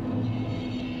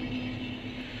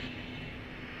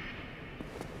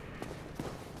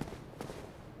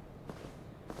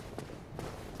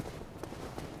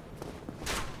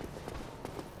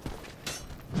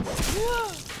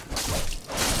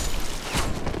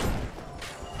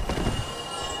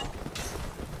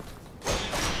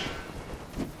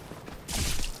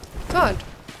 God.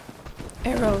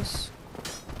 Arrows.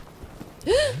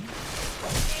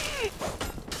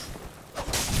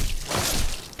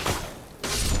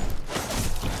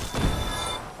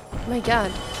 My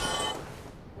god.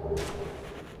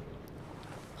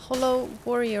 Hollow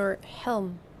warrior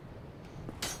helm.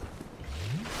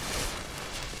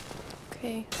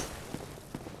 Okay.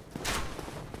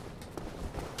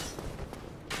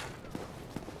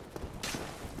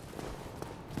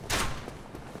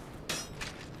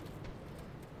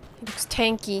 He looks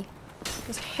tanky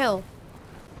as hell.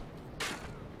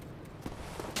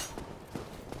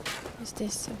 Is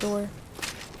this a door?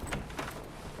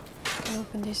 Can I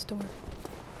open this door?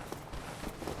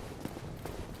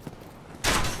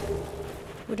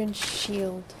 Wooden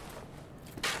shield.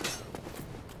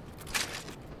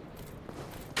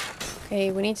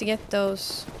 Okay, we need to get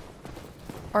those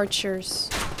archers.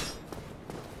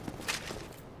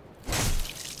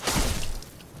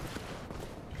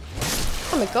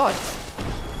 Oh my god.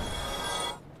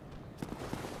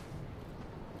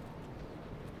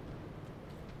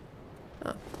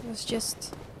 Oh, it was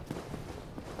just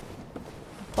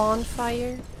a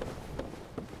bonfire.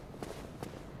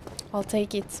 I'll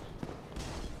take it.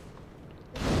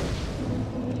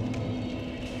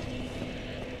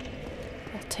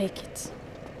 I'll take it.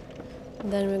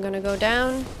 And then we're gonna go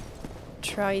down,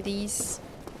 try these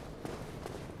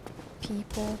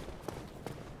people.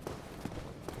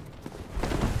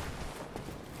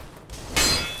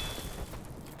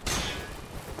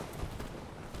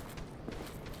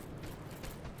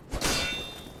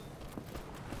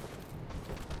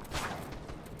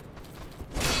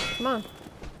 Come on.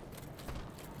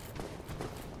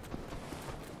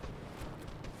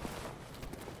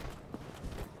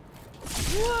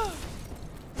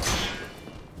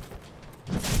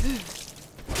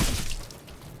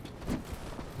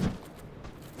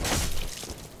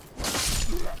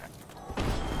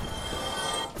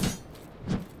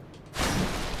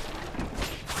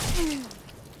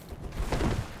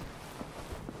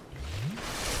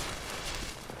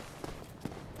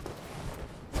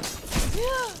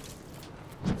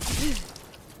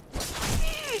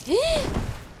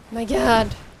 my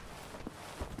god.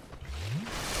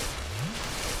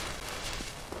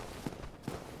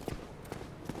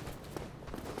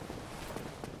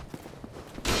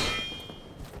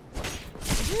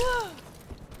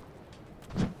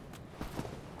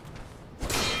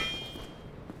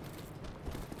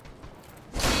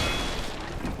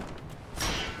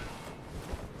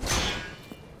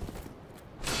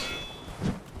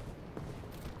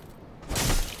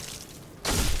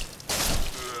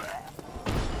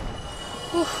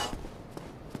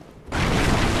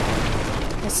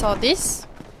 I saw this.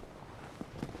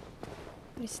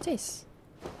 What is this?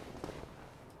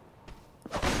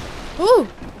 Ooh!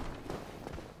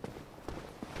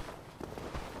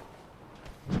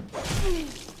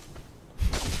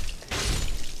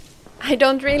 I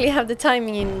don't really have the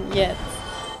timing in yet.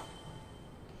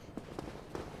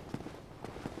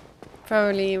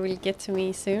 Probably will get to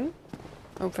me soon.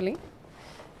 Hopefully.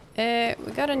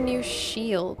 We got a new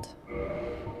shield.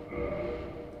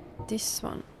 This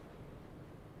one.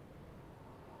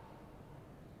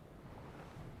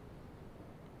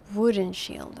 Wooden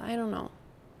shield, I don't know.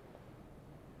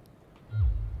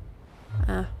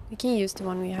 Ah, we can use the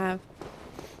one we have.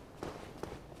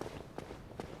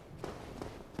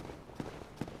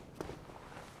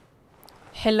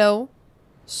 Hello,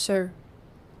 sir.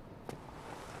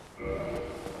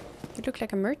 You look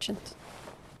like a merchant.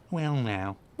 Well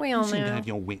now, Well you seem to now. have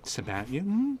your wits about you,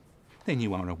 hmm? Then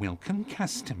you are a welcome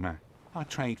customer. I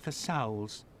trade for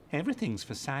souls. Everything's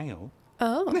for sale.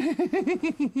 Oh.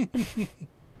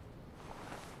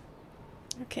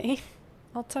 Okay,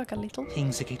 I'll talk a little.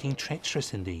 Things are getting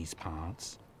treacherous in these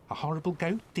parts. A horrible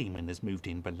goat demon has moved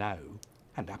in below.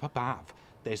 And up above,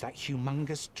 there's that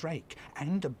humongous drake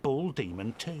and a bull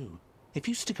demon too. If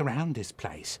you stick around this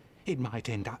place, it might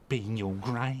end up being your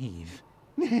grave.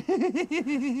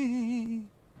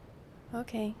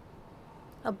 Okay.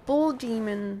 A bull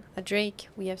demon, a drake.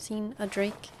 We have seen a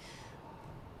drake.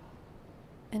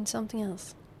 And something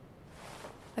else.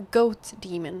 A goat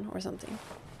demon or something.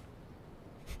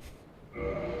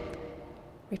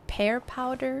 Repair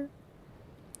powder.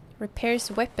 Repairs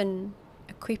weapon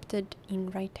equipped in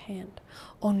right hand.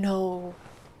 Oh no.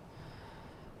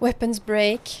 Weapons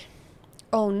break.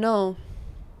 Oh no.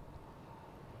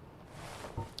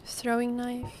 Throwing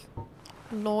knife.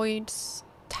 Lloyd's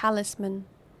talisman.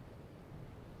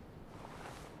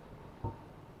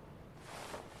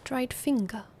 Dried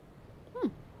finger.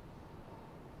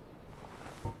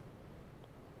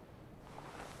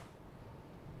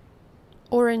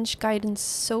 Orange guidance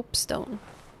soapstone.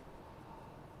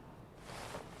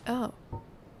 Oh.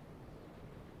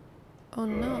 Oh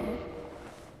no.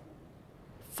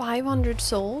 500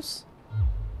 souls?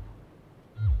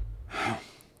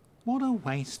 What a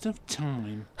waste of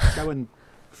time. Go and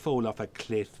fall off a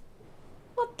cliff.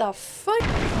 What the fuck?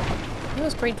 That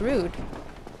was quite rude.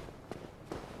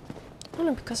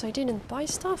 Only because I didn't buy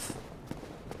stuff.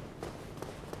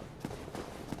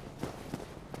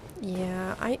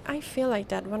 Yeah, I feel like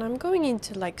that when I'm going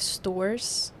into like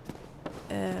stores.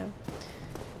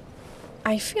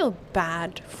 I feel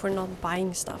bad for not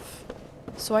buying stuff.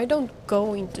 So I don't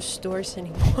go into stores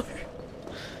anymore.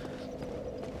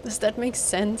 Does that make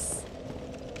sense?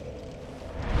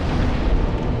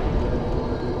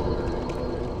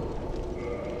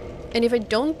 And if I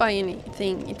don't buy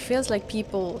anything, it feels like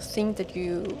people think that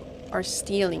you are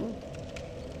stealing.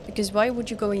 Because why would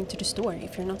you go into the store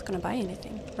if you're not gonna buy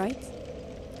anything, right?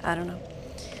 I don't know.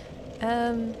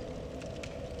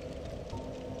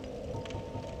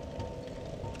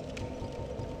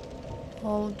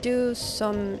 I'll do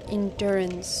some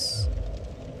endurance.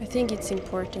 I think it's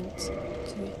important to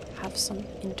have some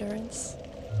endurance.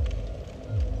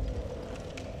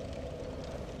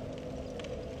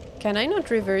 Can I not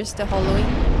reverse the hollowing?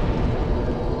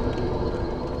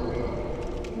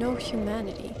 No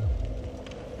humanity.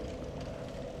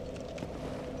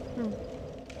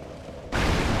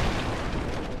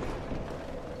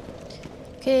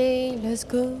 Okay, let's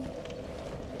go.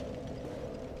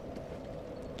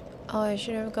 Oh, I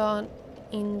should have gone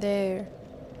in there.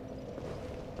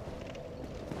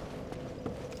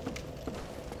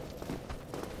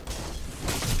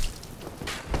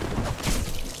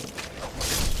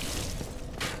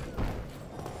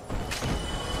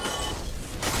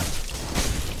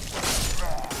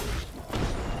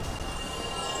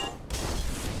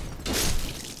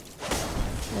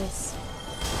 Nice.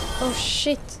 Oh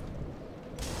shit.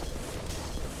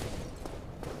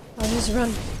 I'll just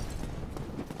run.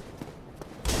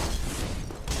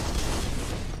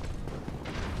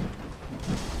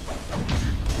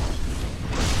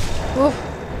 Oh,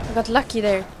 I got lucky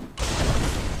there.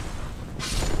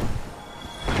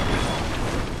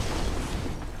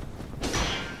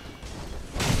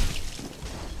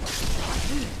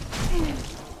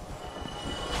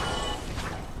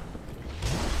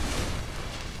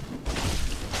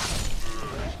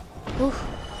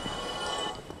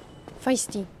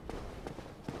 feisty.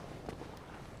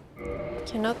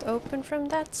 Cannot open from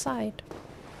that side.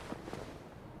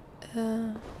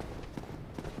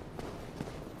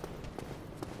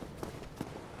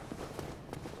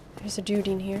 There's a dude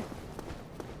in here.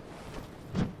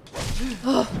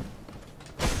 Oh!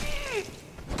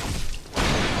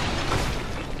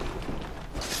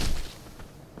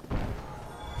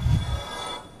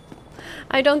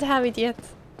 I don't have it yet.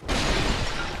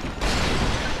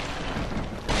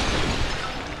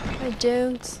 I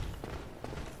don't.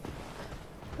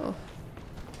 Oh.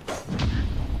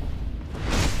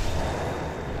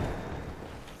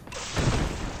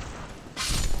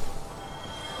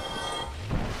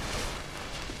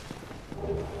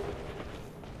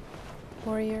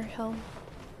 Warrior helm.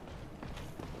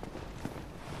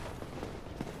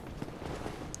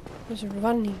 Who's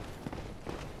running?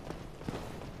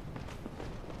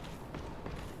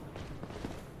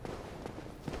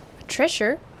 A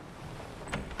treasure?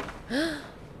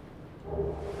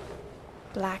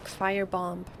 Black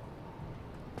firebomb.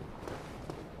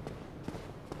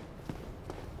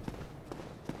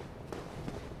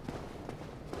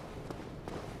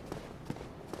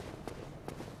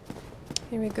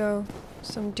 Here we go.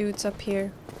 Some dudes up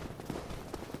here.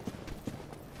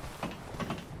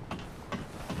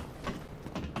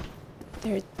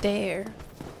 They're there.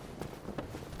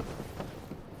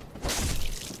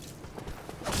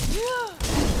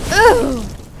 Oh!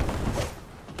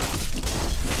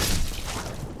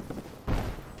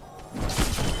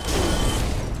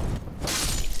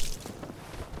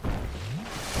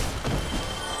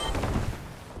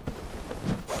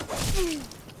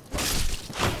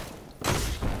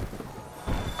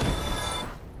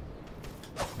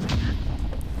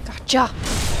 Gotcha!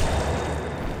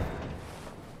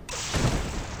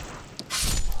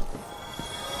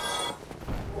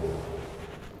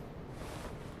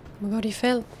 Oh my god, he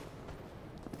fell.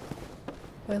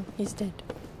 Well, he's dead.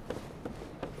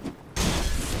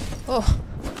 Oh.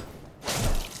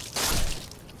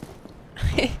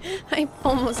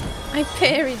 I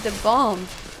parried the bomb.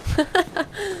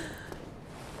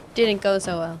 Didn't go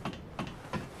so well.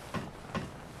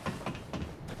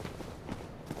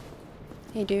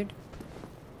 Hey, dude.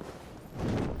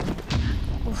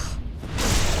 Oof.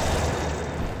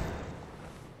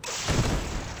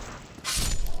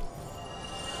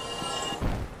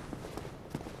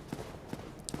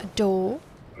 A door?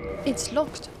 It's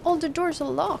locked. All the doors are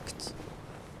locked.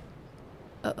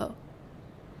 Uh-oh.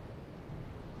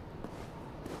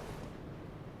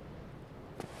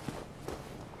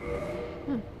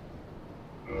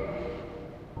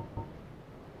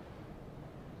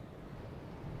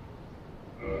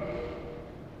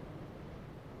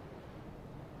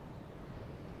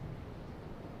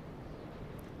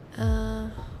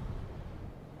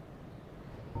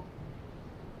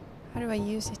 How do I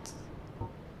use it?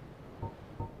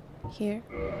 Here?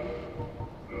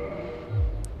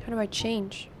 How do I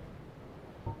change?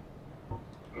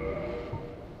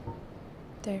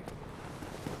 There.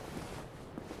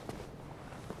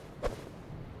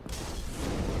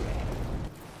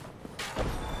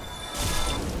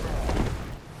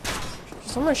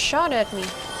 Someone shot at me.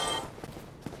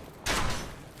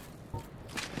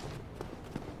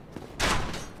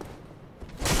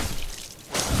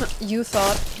 You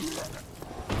thought.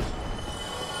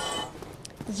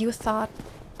 You thought.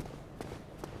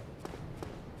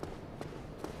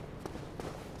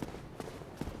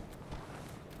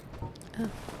 Oh,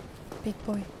 big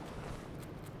boy.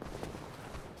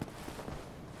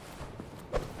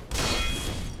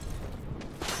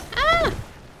 Ah!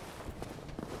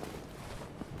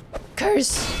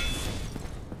 Curse!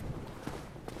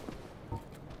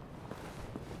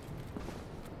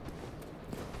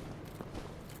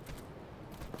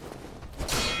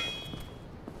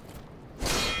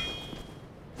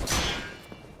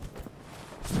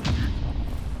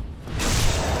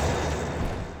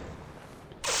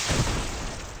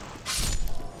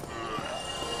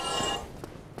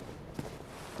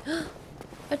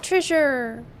 A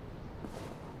treasure!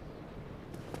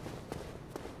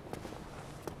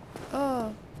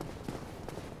 Oh.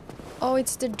 Oh,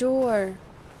 it's the door.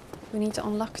 We need to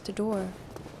unlock the door.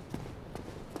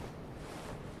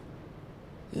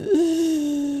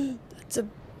 That's a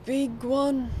big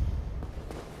one.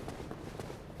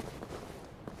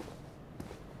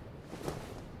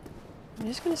 I'm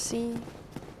just gonna see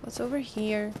what's over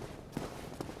here.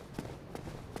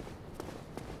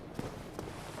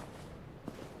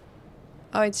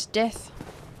 Oh, it's death.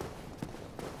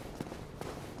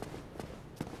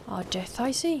 Oh, death,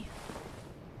 I see.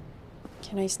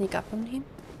 Can I sneak up on him?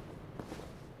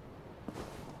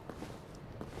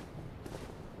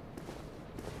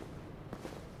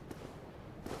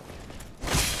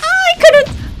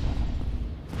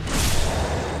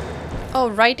 Oh,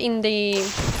 right in the...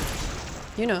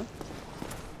 You know.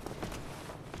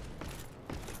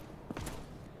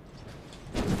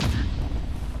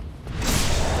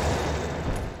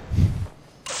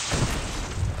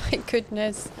 My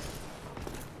goodness.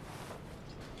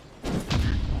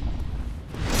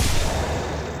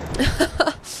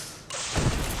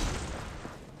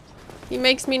 He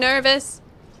makes me nervous.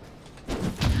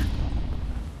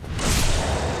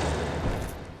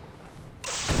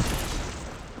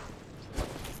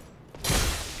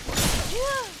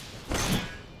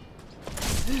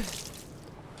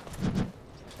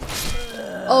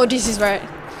 Oh, this is right.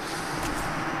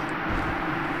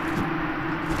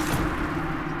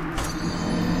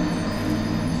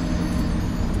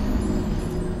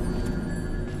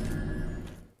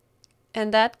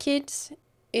 And that, kids,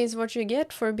 is what you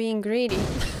get for being greedy.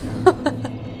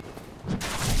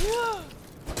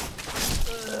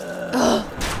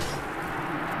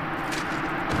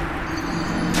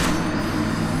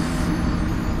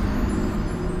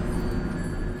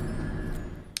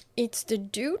 It's the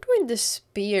dude with the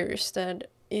spears that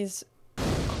is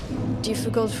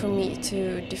difficult for me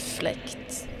to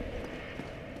deflect.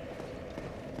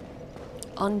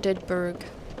 Undead Berg.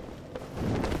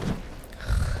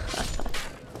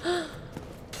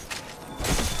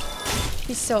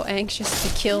 He's so anxious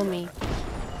to kill me.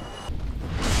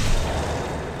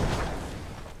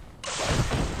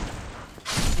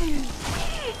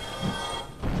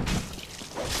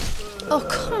 Oh,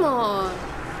 come on!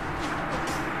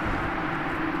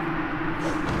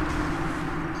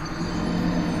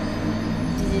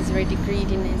 This is where the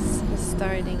greediness is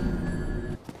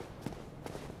starting.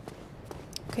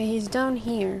 Okay, he's down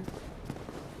here.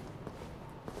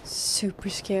 Super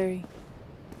scary.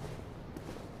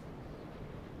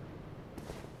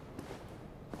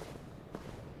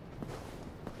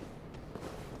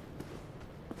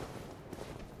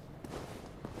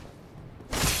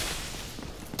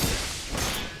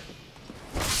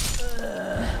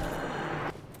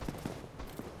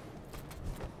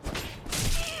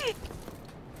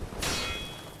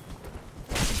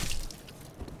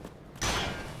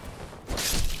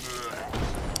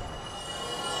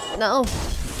 No.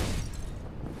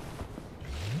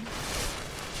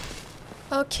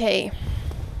 Okay.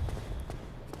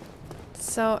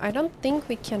 So I don't think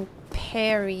we can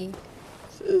parry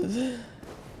the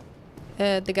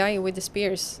guy with the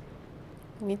spears.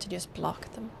 We need to just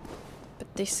block them.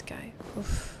 But this guy,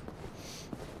 oof.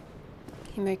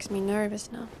 He makes me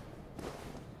nervous now.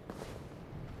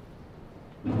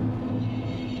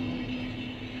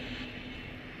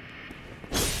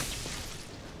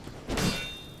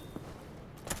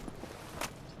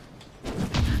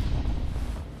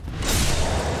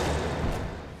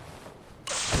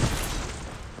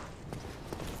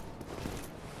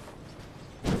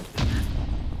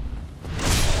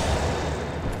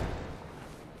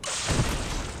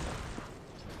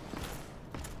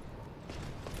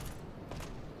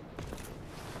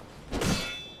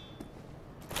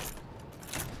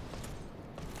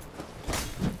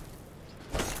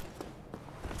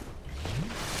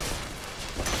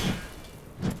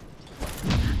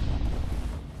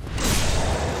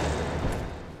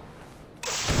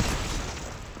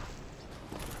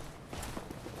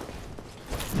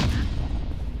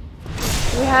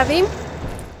 We have him.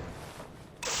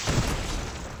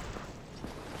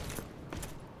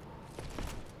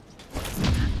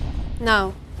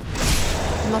 Now.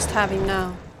 We must have him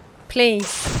now.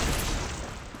 Please.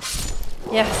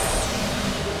 Yes.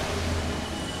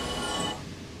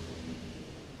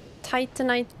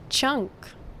 Titanite chunk.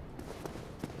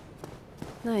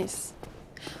 Nice.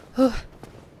 Whew.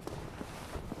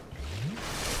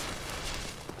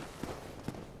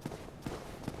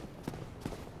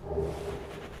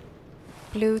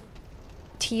 Blue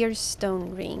tear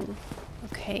stone ring.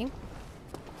 Okay.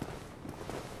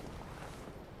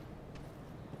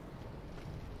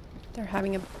 They're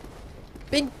having a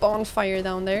big bonfire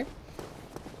down there.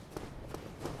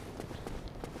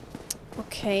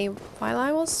 Okay, while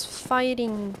I was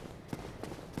fighting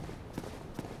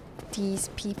these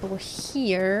people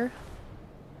here,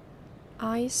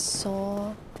 I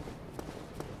saw...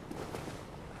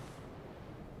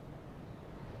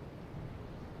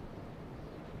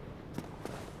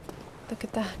 Look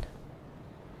at that.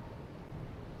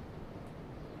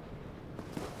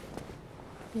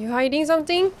 You hiding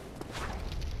something?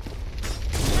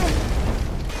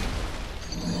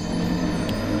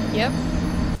 Yep.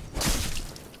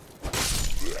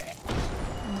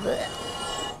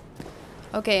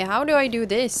 Okay, how do I do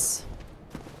this?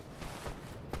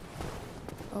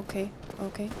 Okay,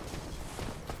 okay.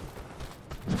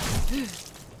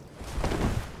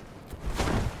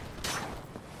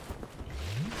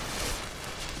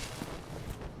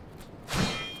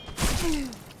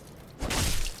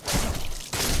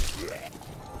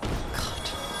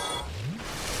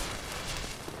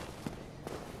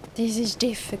 This is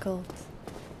difficult.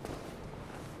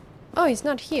 Oh, he's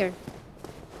not here.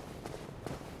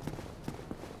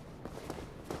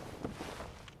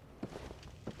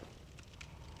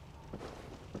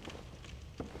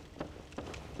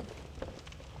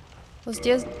 Was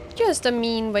just a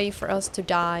mean way for us to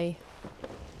die.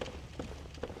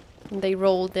 And they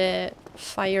rolled the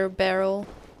fire barrel.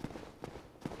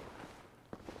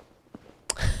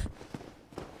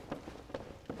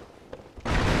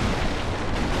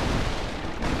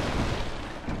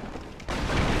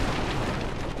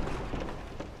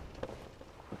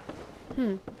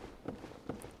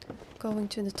 Going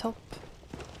to the top.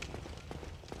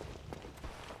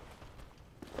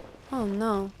 Oh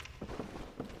no.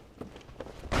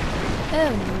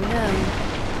 Oh no.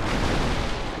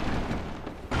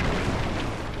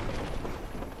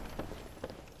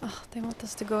 Oh, they want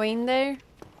us to go in there?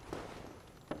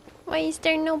 Why is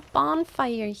there no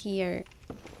bonfire here?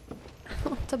 I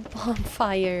want a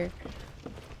bonfire.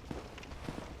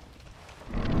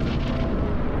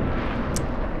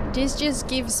 This just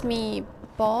gives me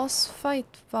boss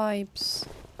fight vibes.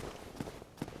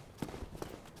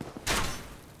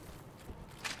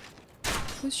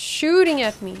 Who's shooting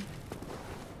at me?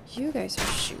 You guys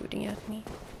are shooting at me.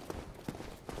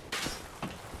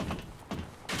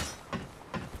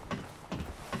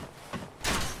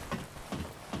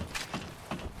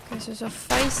 Guys are so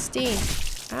feisty.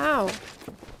 Ow.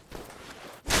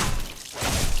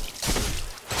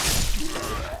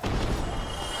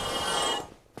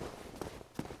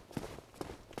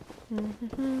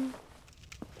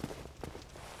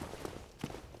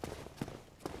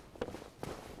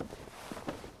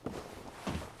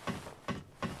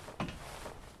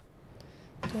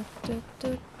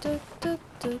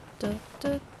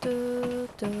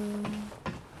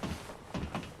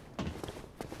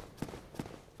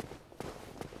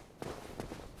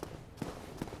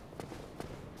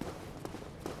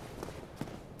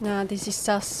 Nah, this is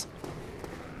sus.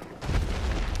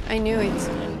 I knew it.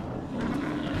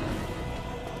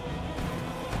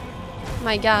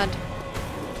 My god.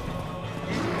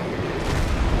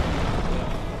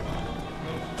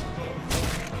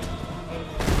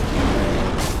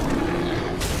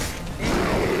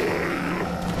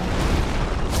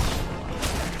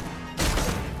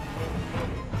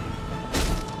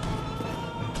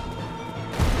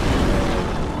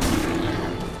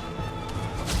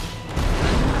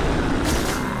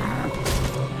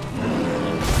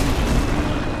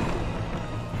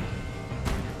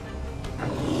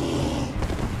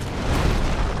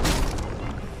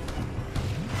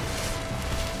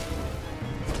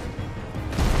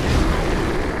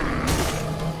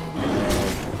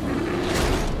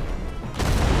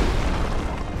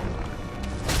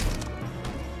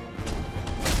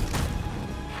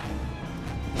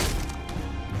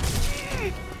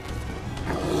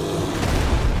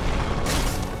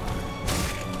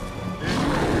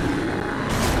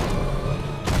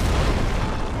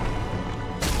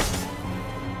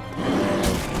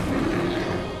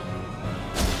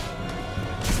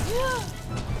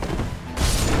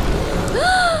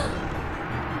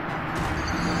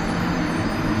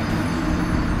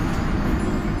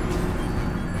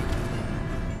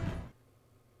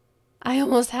 I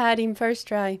almost had him first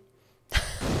try.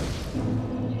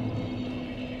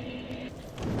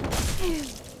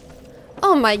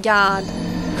 Oh my god.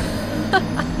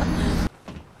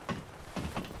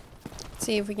 Let's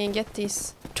see if we can get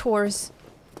this Taurus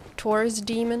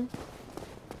demon.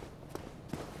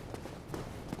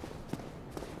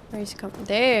 Where is he coming?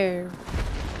 There.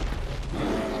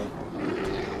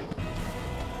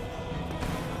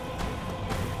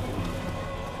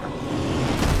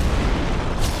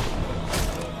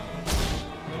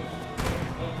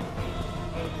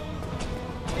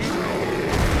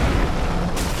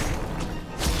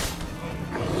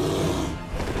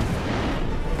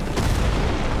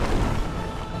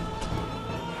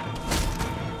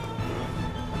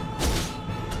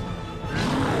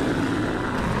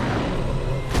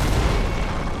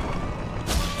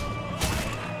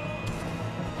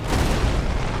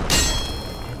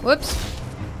 Whoops.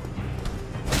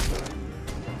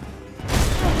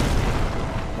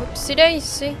 Whoopsie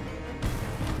daisy.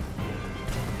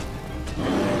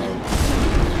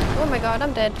 Oh my god,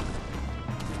 I'm dead.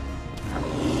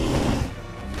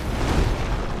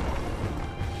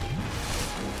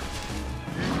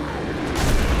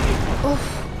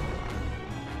 Oof.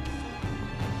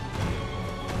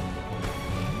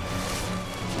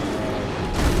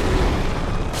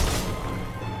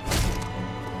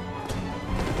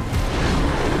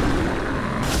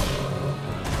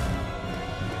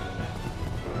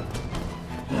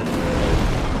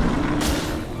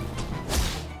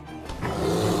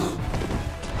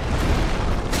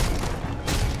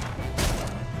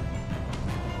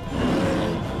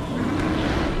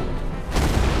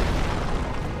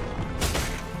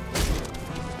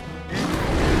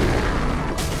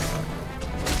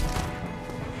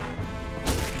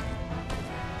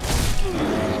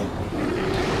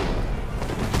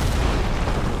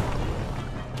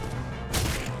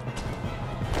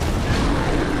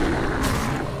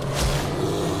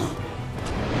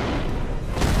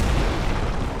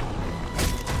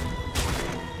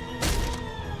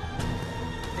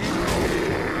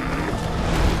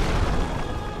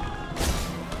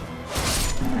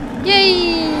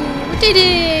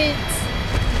 did it!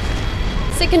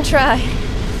 Second try.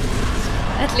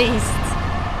 At least.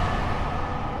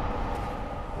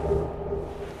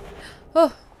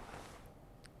 Oh.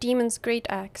 Demon's Great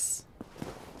Axe.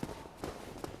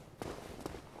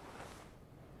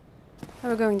 Oh,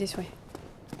 we're going this way.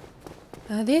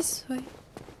 This way.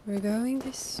 We're going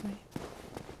this way.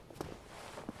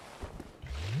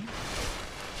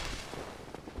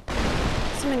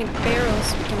 So many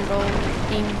barrels we can roll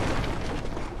in.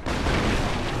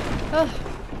 Oh.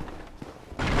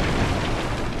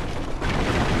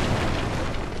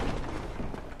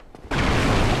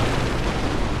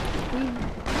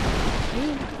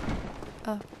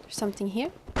 Oh, there's something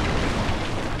here.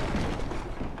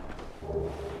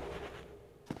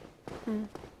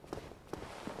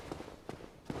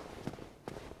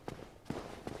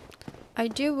 I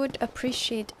would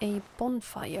appreciate a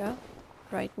bonfire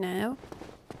right now.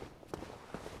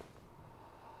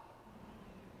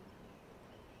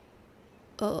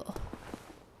 Oh.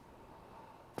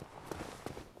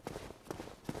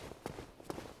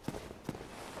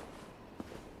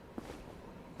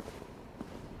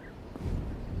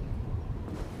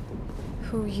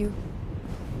 Who you,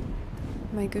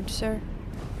 my good sir?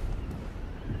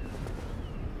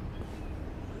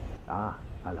 Ah,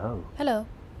 hello. Hello.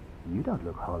 You don't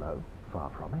look hollow,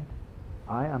 far from it.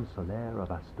 I am Soler of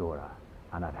Astora,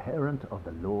 an adherent of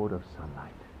the Lord of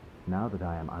Sunlight. Now that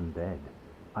I am undead,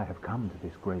 I have come to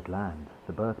this great land,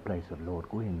 the birthplace of Lord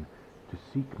Gwyn, to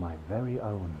seek my very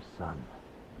own son.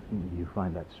 You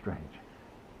find that strange?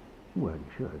 Well,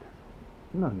 you should.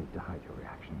 No need to hide your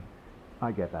reaction.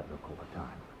 I get that look all the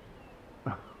time.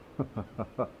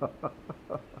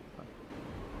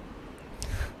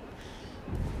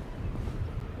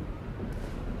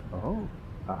 Oh,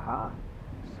 aha.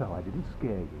 So I didn't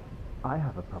scare you. I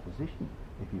have a proposition,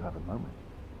 if you have a moment.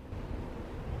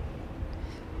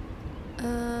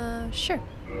 Sure.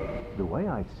 The way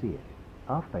I see it,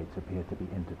 our fates appear to be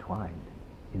intertwined.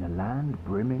 In a land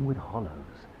brimming with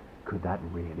hollows, could that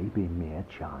really be mere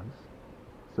chance?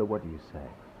 So what do you say?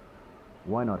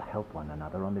 Why not help one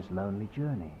another on this lonely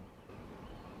journey?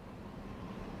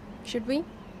 Should we?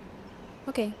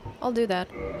 Okay, I'll do that.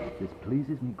 This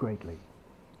pleases me greatly.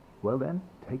 Well then,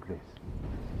 take this.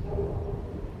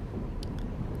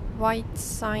 White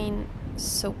sign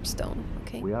soapstone.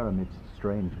 Okay. We are amidst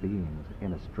strange beings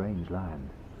in a strange land.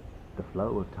 The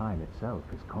flow of time itself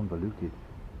is convoluted,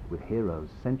 with heroes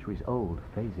centuries old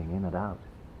phasing in and out.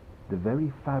 The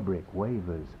very fabric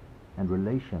wavers, and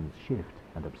relations shift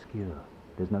and obscure.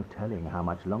 There's no telling how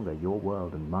much longer your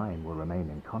world and mine will remain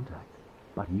in contact.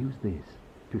 But use this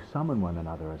to summon one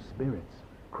another as spirits,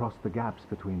 cross the gaps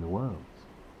between the worlds,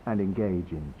 and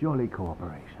engage in jolly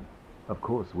cooperation. Of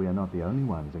course, we are not the only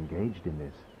ones engaged in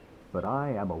this, but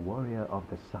I am a warrior of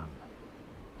the sun.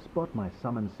 Spot my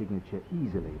summon signature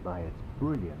easily by its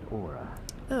brilliant aura.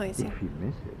 Oh, I see. If you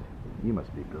miss it, you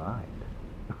must be blind.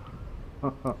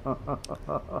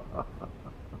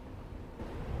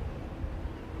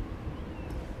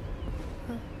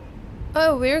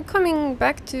 Oh, we're coming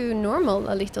back to normal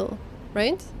a little,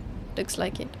 right? Looks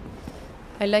like it.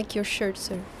 I like your shirt,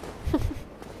 sir.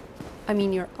 I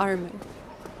mean your armor.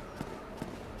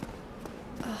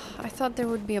 I thought there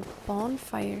would be a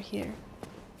bonfire here.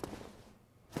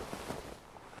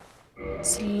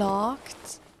 It's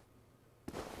locked.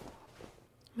 Oh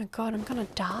my god, I'm gonna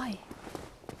die.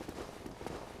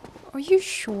 Are you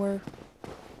sure?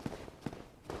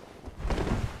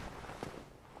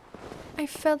 I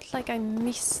felt like I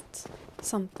missed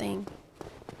something.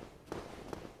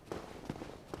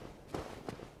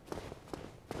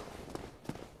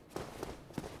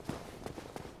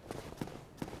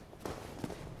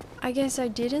 I guess I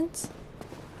didn't.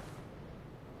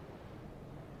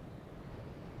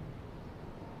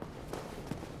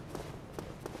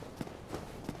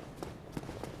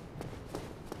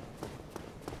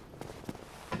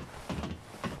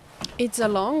 It's a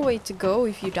long way to go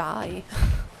if you die,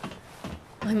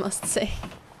 I must say.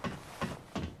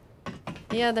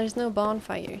 Yeah, there's no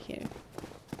bonfire here.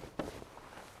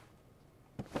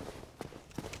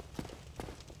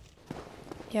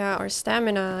 Yeah, our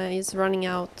stamina is running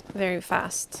out very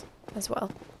fast as well.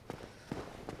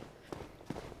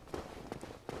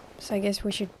 So I guess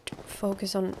we should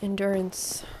focus on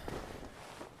endurance.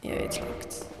 Yeah, it's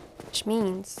locked. Which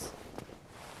means...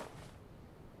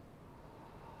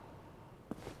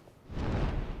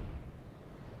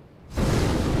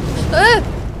 Ah!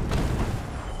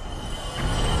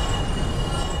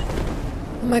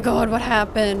 Oh my god, what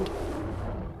happened?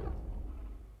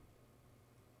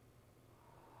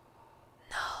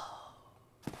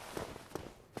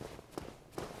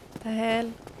 The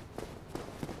hell?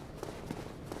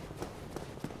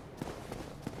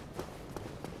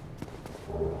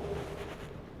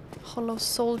 Hollow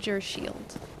soldier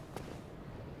shield.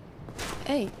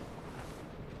 Hey.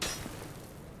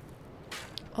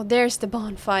 Oh, there's the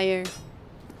bonfire.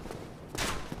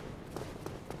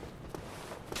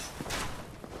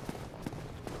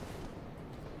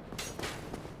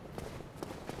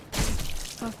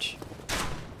 Ouch.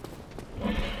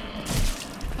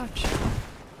 Ouch.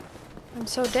 I'm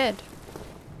so dead.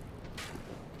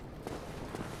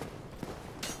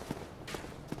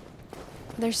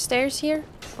 There's stairs here?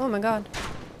 Oh my god.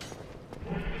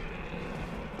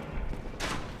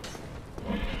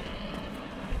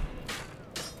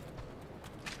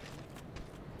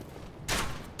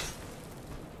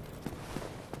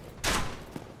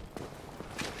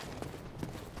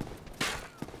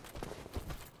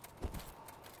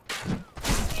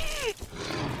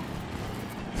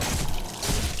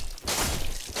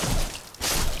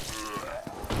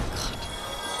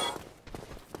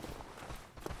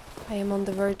 I am on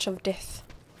the verge of death.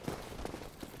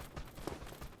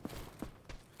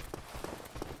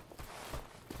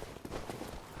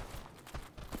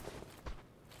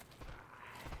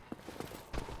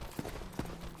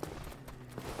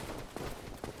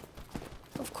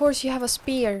 Of course you have a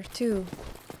spear too.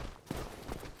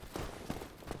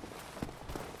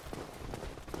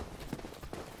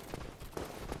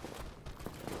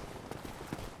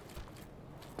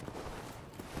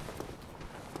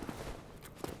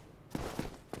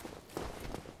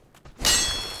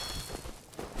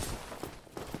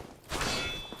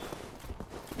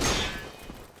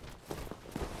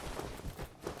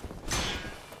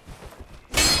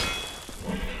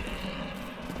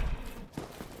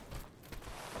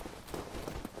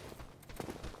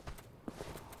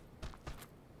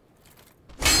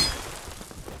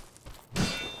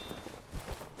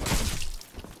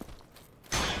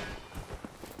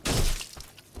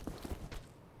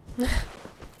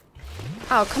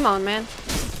 Oh, come on, man.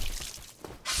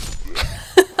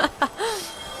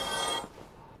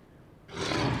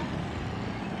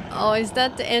 Oh, is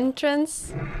that the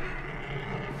entrance?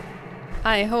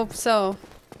 I hope so.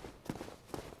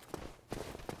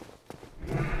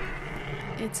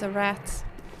 It's a rat.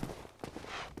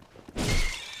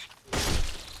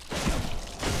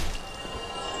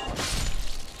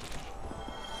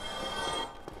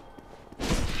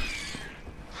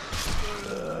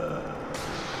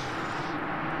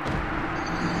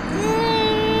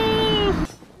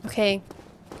 Okay,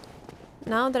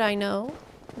 now that I know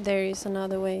there is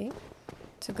another way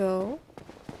to go.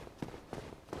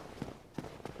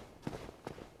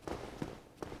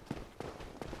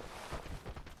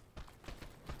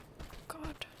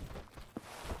 God.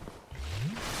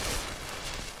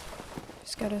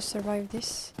 Just gotta survive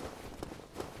this.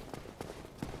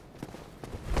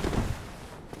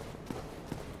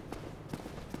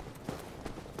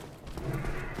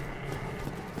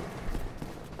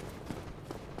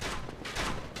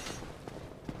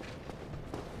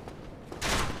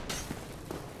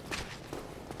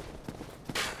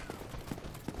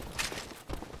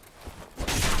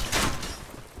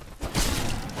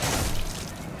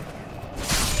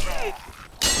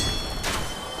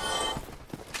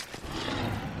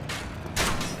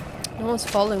 No one's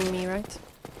following me, right?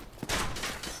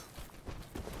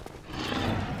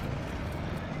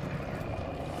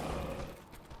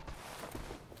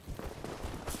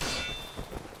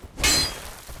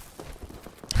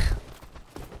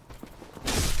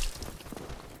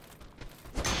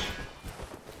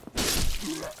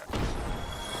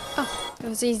 Oh, it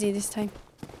was easy this time.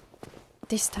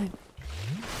 This time.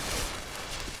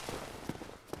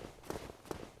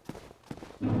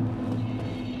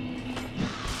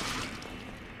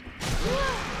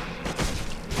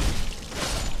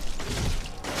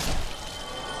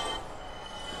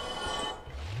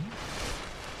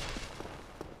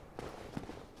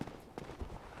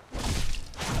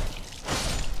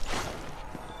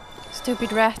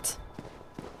 Stupid rat.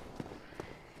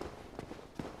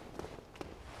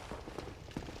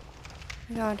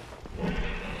 God.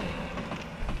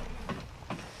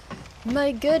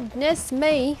 My goodness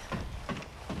me.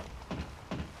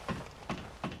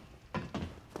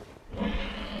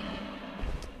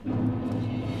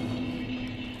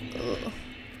 Ugh.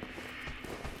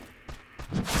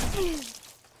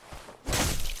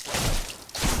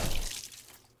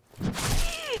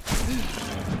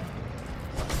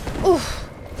 Oof.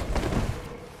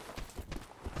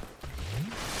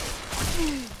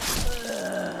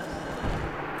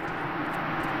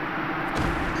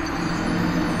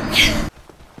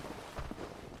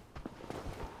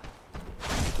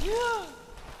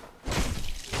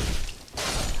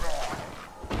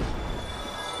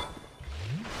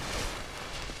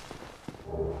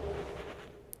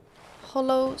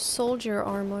 Hollow soldier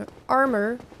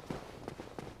armor.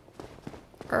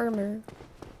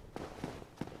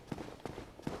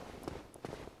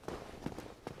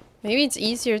 Maybe it's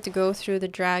easier to go through the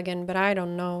dragon, but I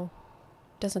don't know.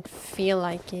 Doesn't feel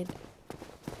like it.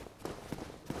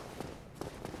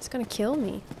 It's gonna kill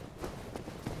me.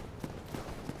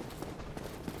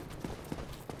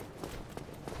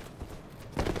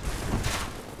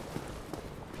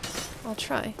 I'll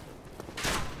try.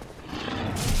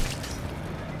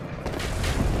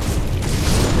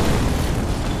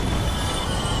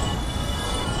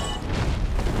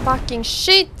 Fucking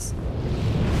shit!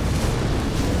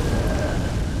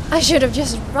 I should have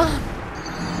just run.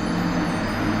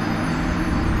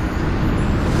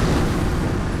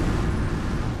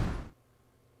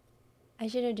 I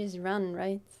should have just run,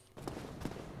 right?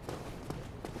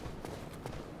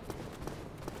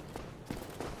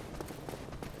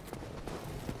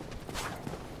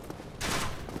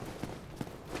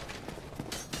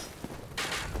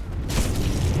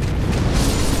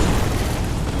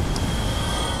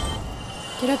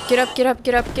 Get up, get up,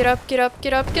 get up, get up, get up,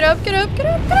 get up, get up, get up, get up, get up, get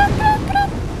up, get up, get up.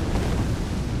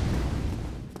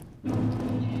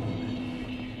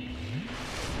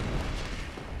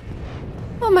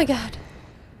 Oh my god.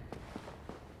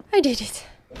 I did it.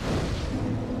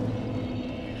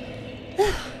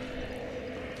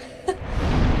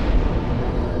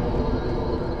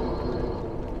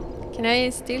 Can I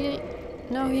still...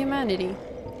 No humanity.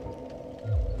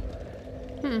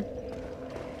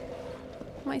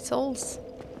 My souls.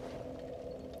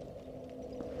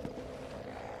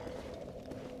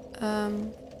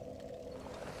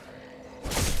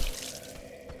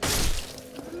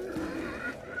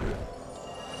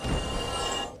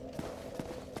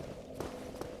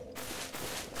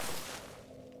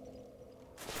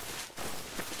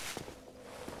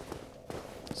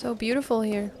 So beautiful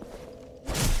here.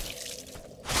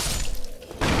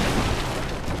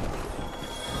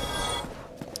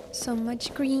 So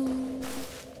much green.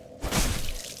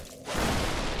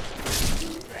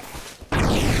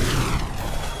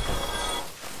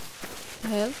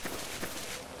 Hell.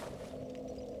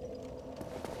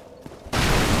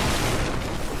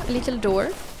 A little door.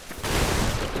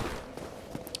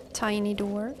 Tiny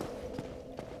door.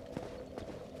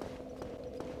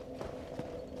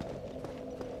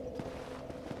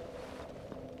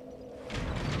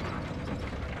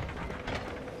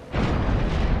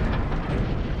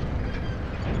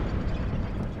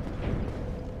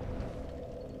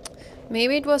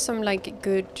 Maybe it was some like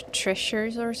good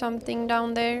treasures or something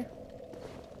down there.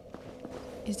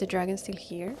 Is the dragon still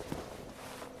here?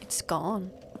 It's gone.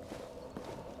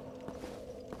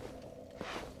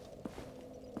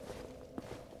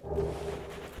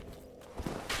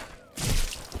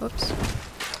 Oops.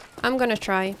 I'm gonna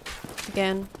try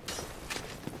again.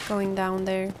 Going down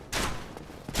there.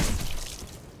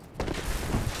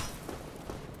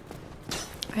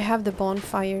 I have the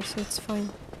bonfire, so it's fine.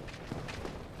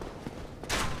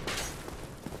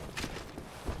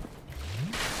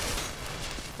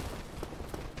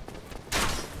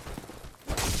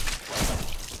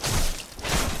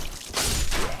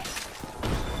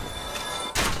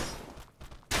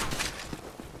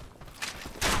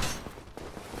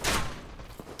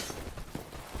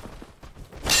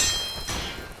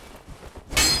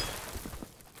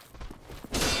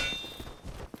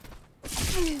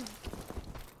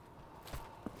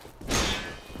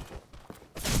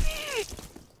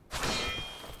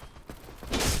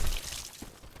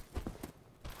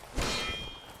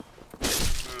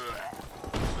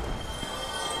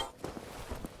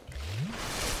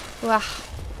 Wow.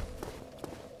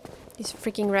 These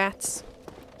freaking rats.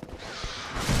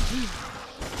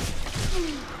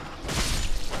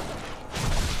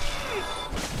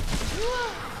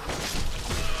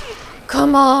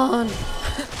 Come on!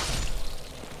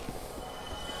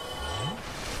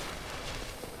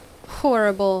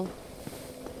 Horrible.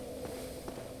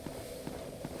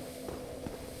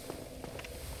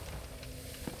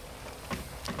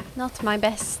 Not my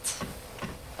best,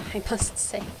 I must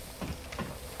say.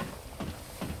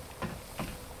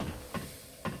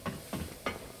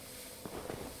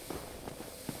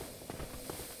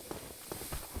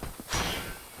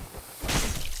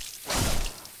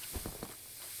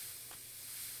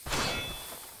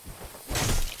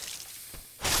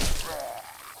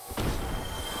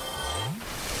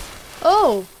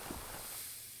 Oh!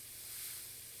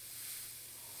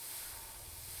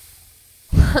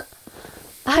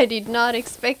 I did not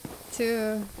expect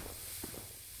to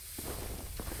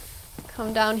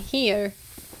come down here.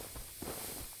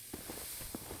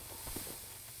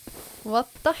 What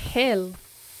the hell?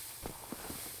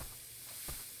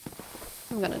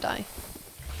 I'm gonna die.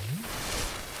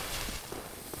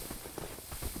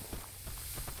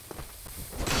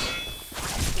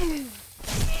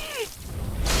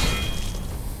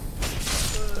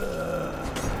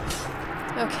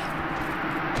 Okay.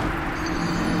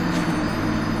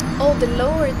 Oh, they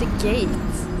lowered the gate.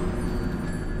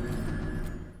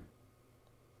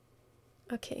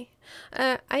 Okay.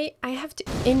 I have to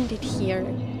end it here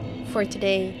for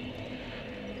today.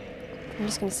 I'm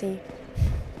just gonna see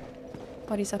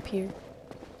what is up here.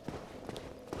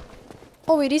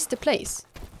 Oh, it is the place.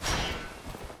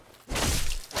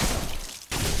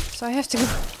 So I have to go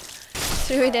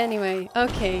through it anyway.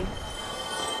 Okay.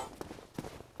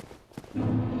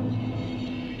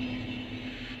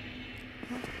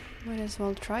 Might as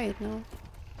well try it now.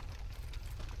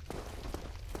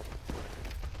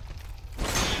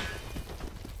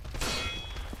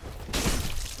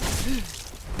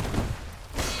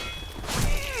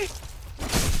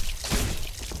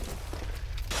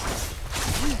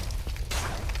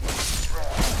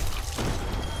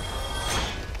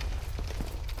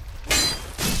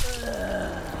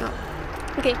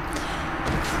 Okay.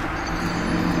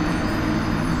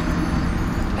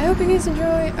 I hope you guys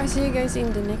enjoy. I'll see you guys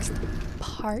in the next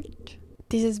part.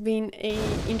 This has been a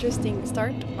interesting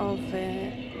start of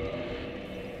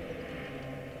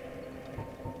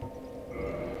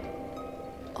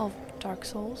Dark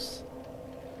Souls.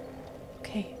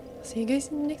 Okay, I'll see you guys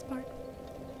in the next part.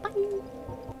 Bye!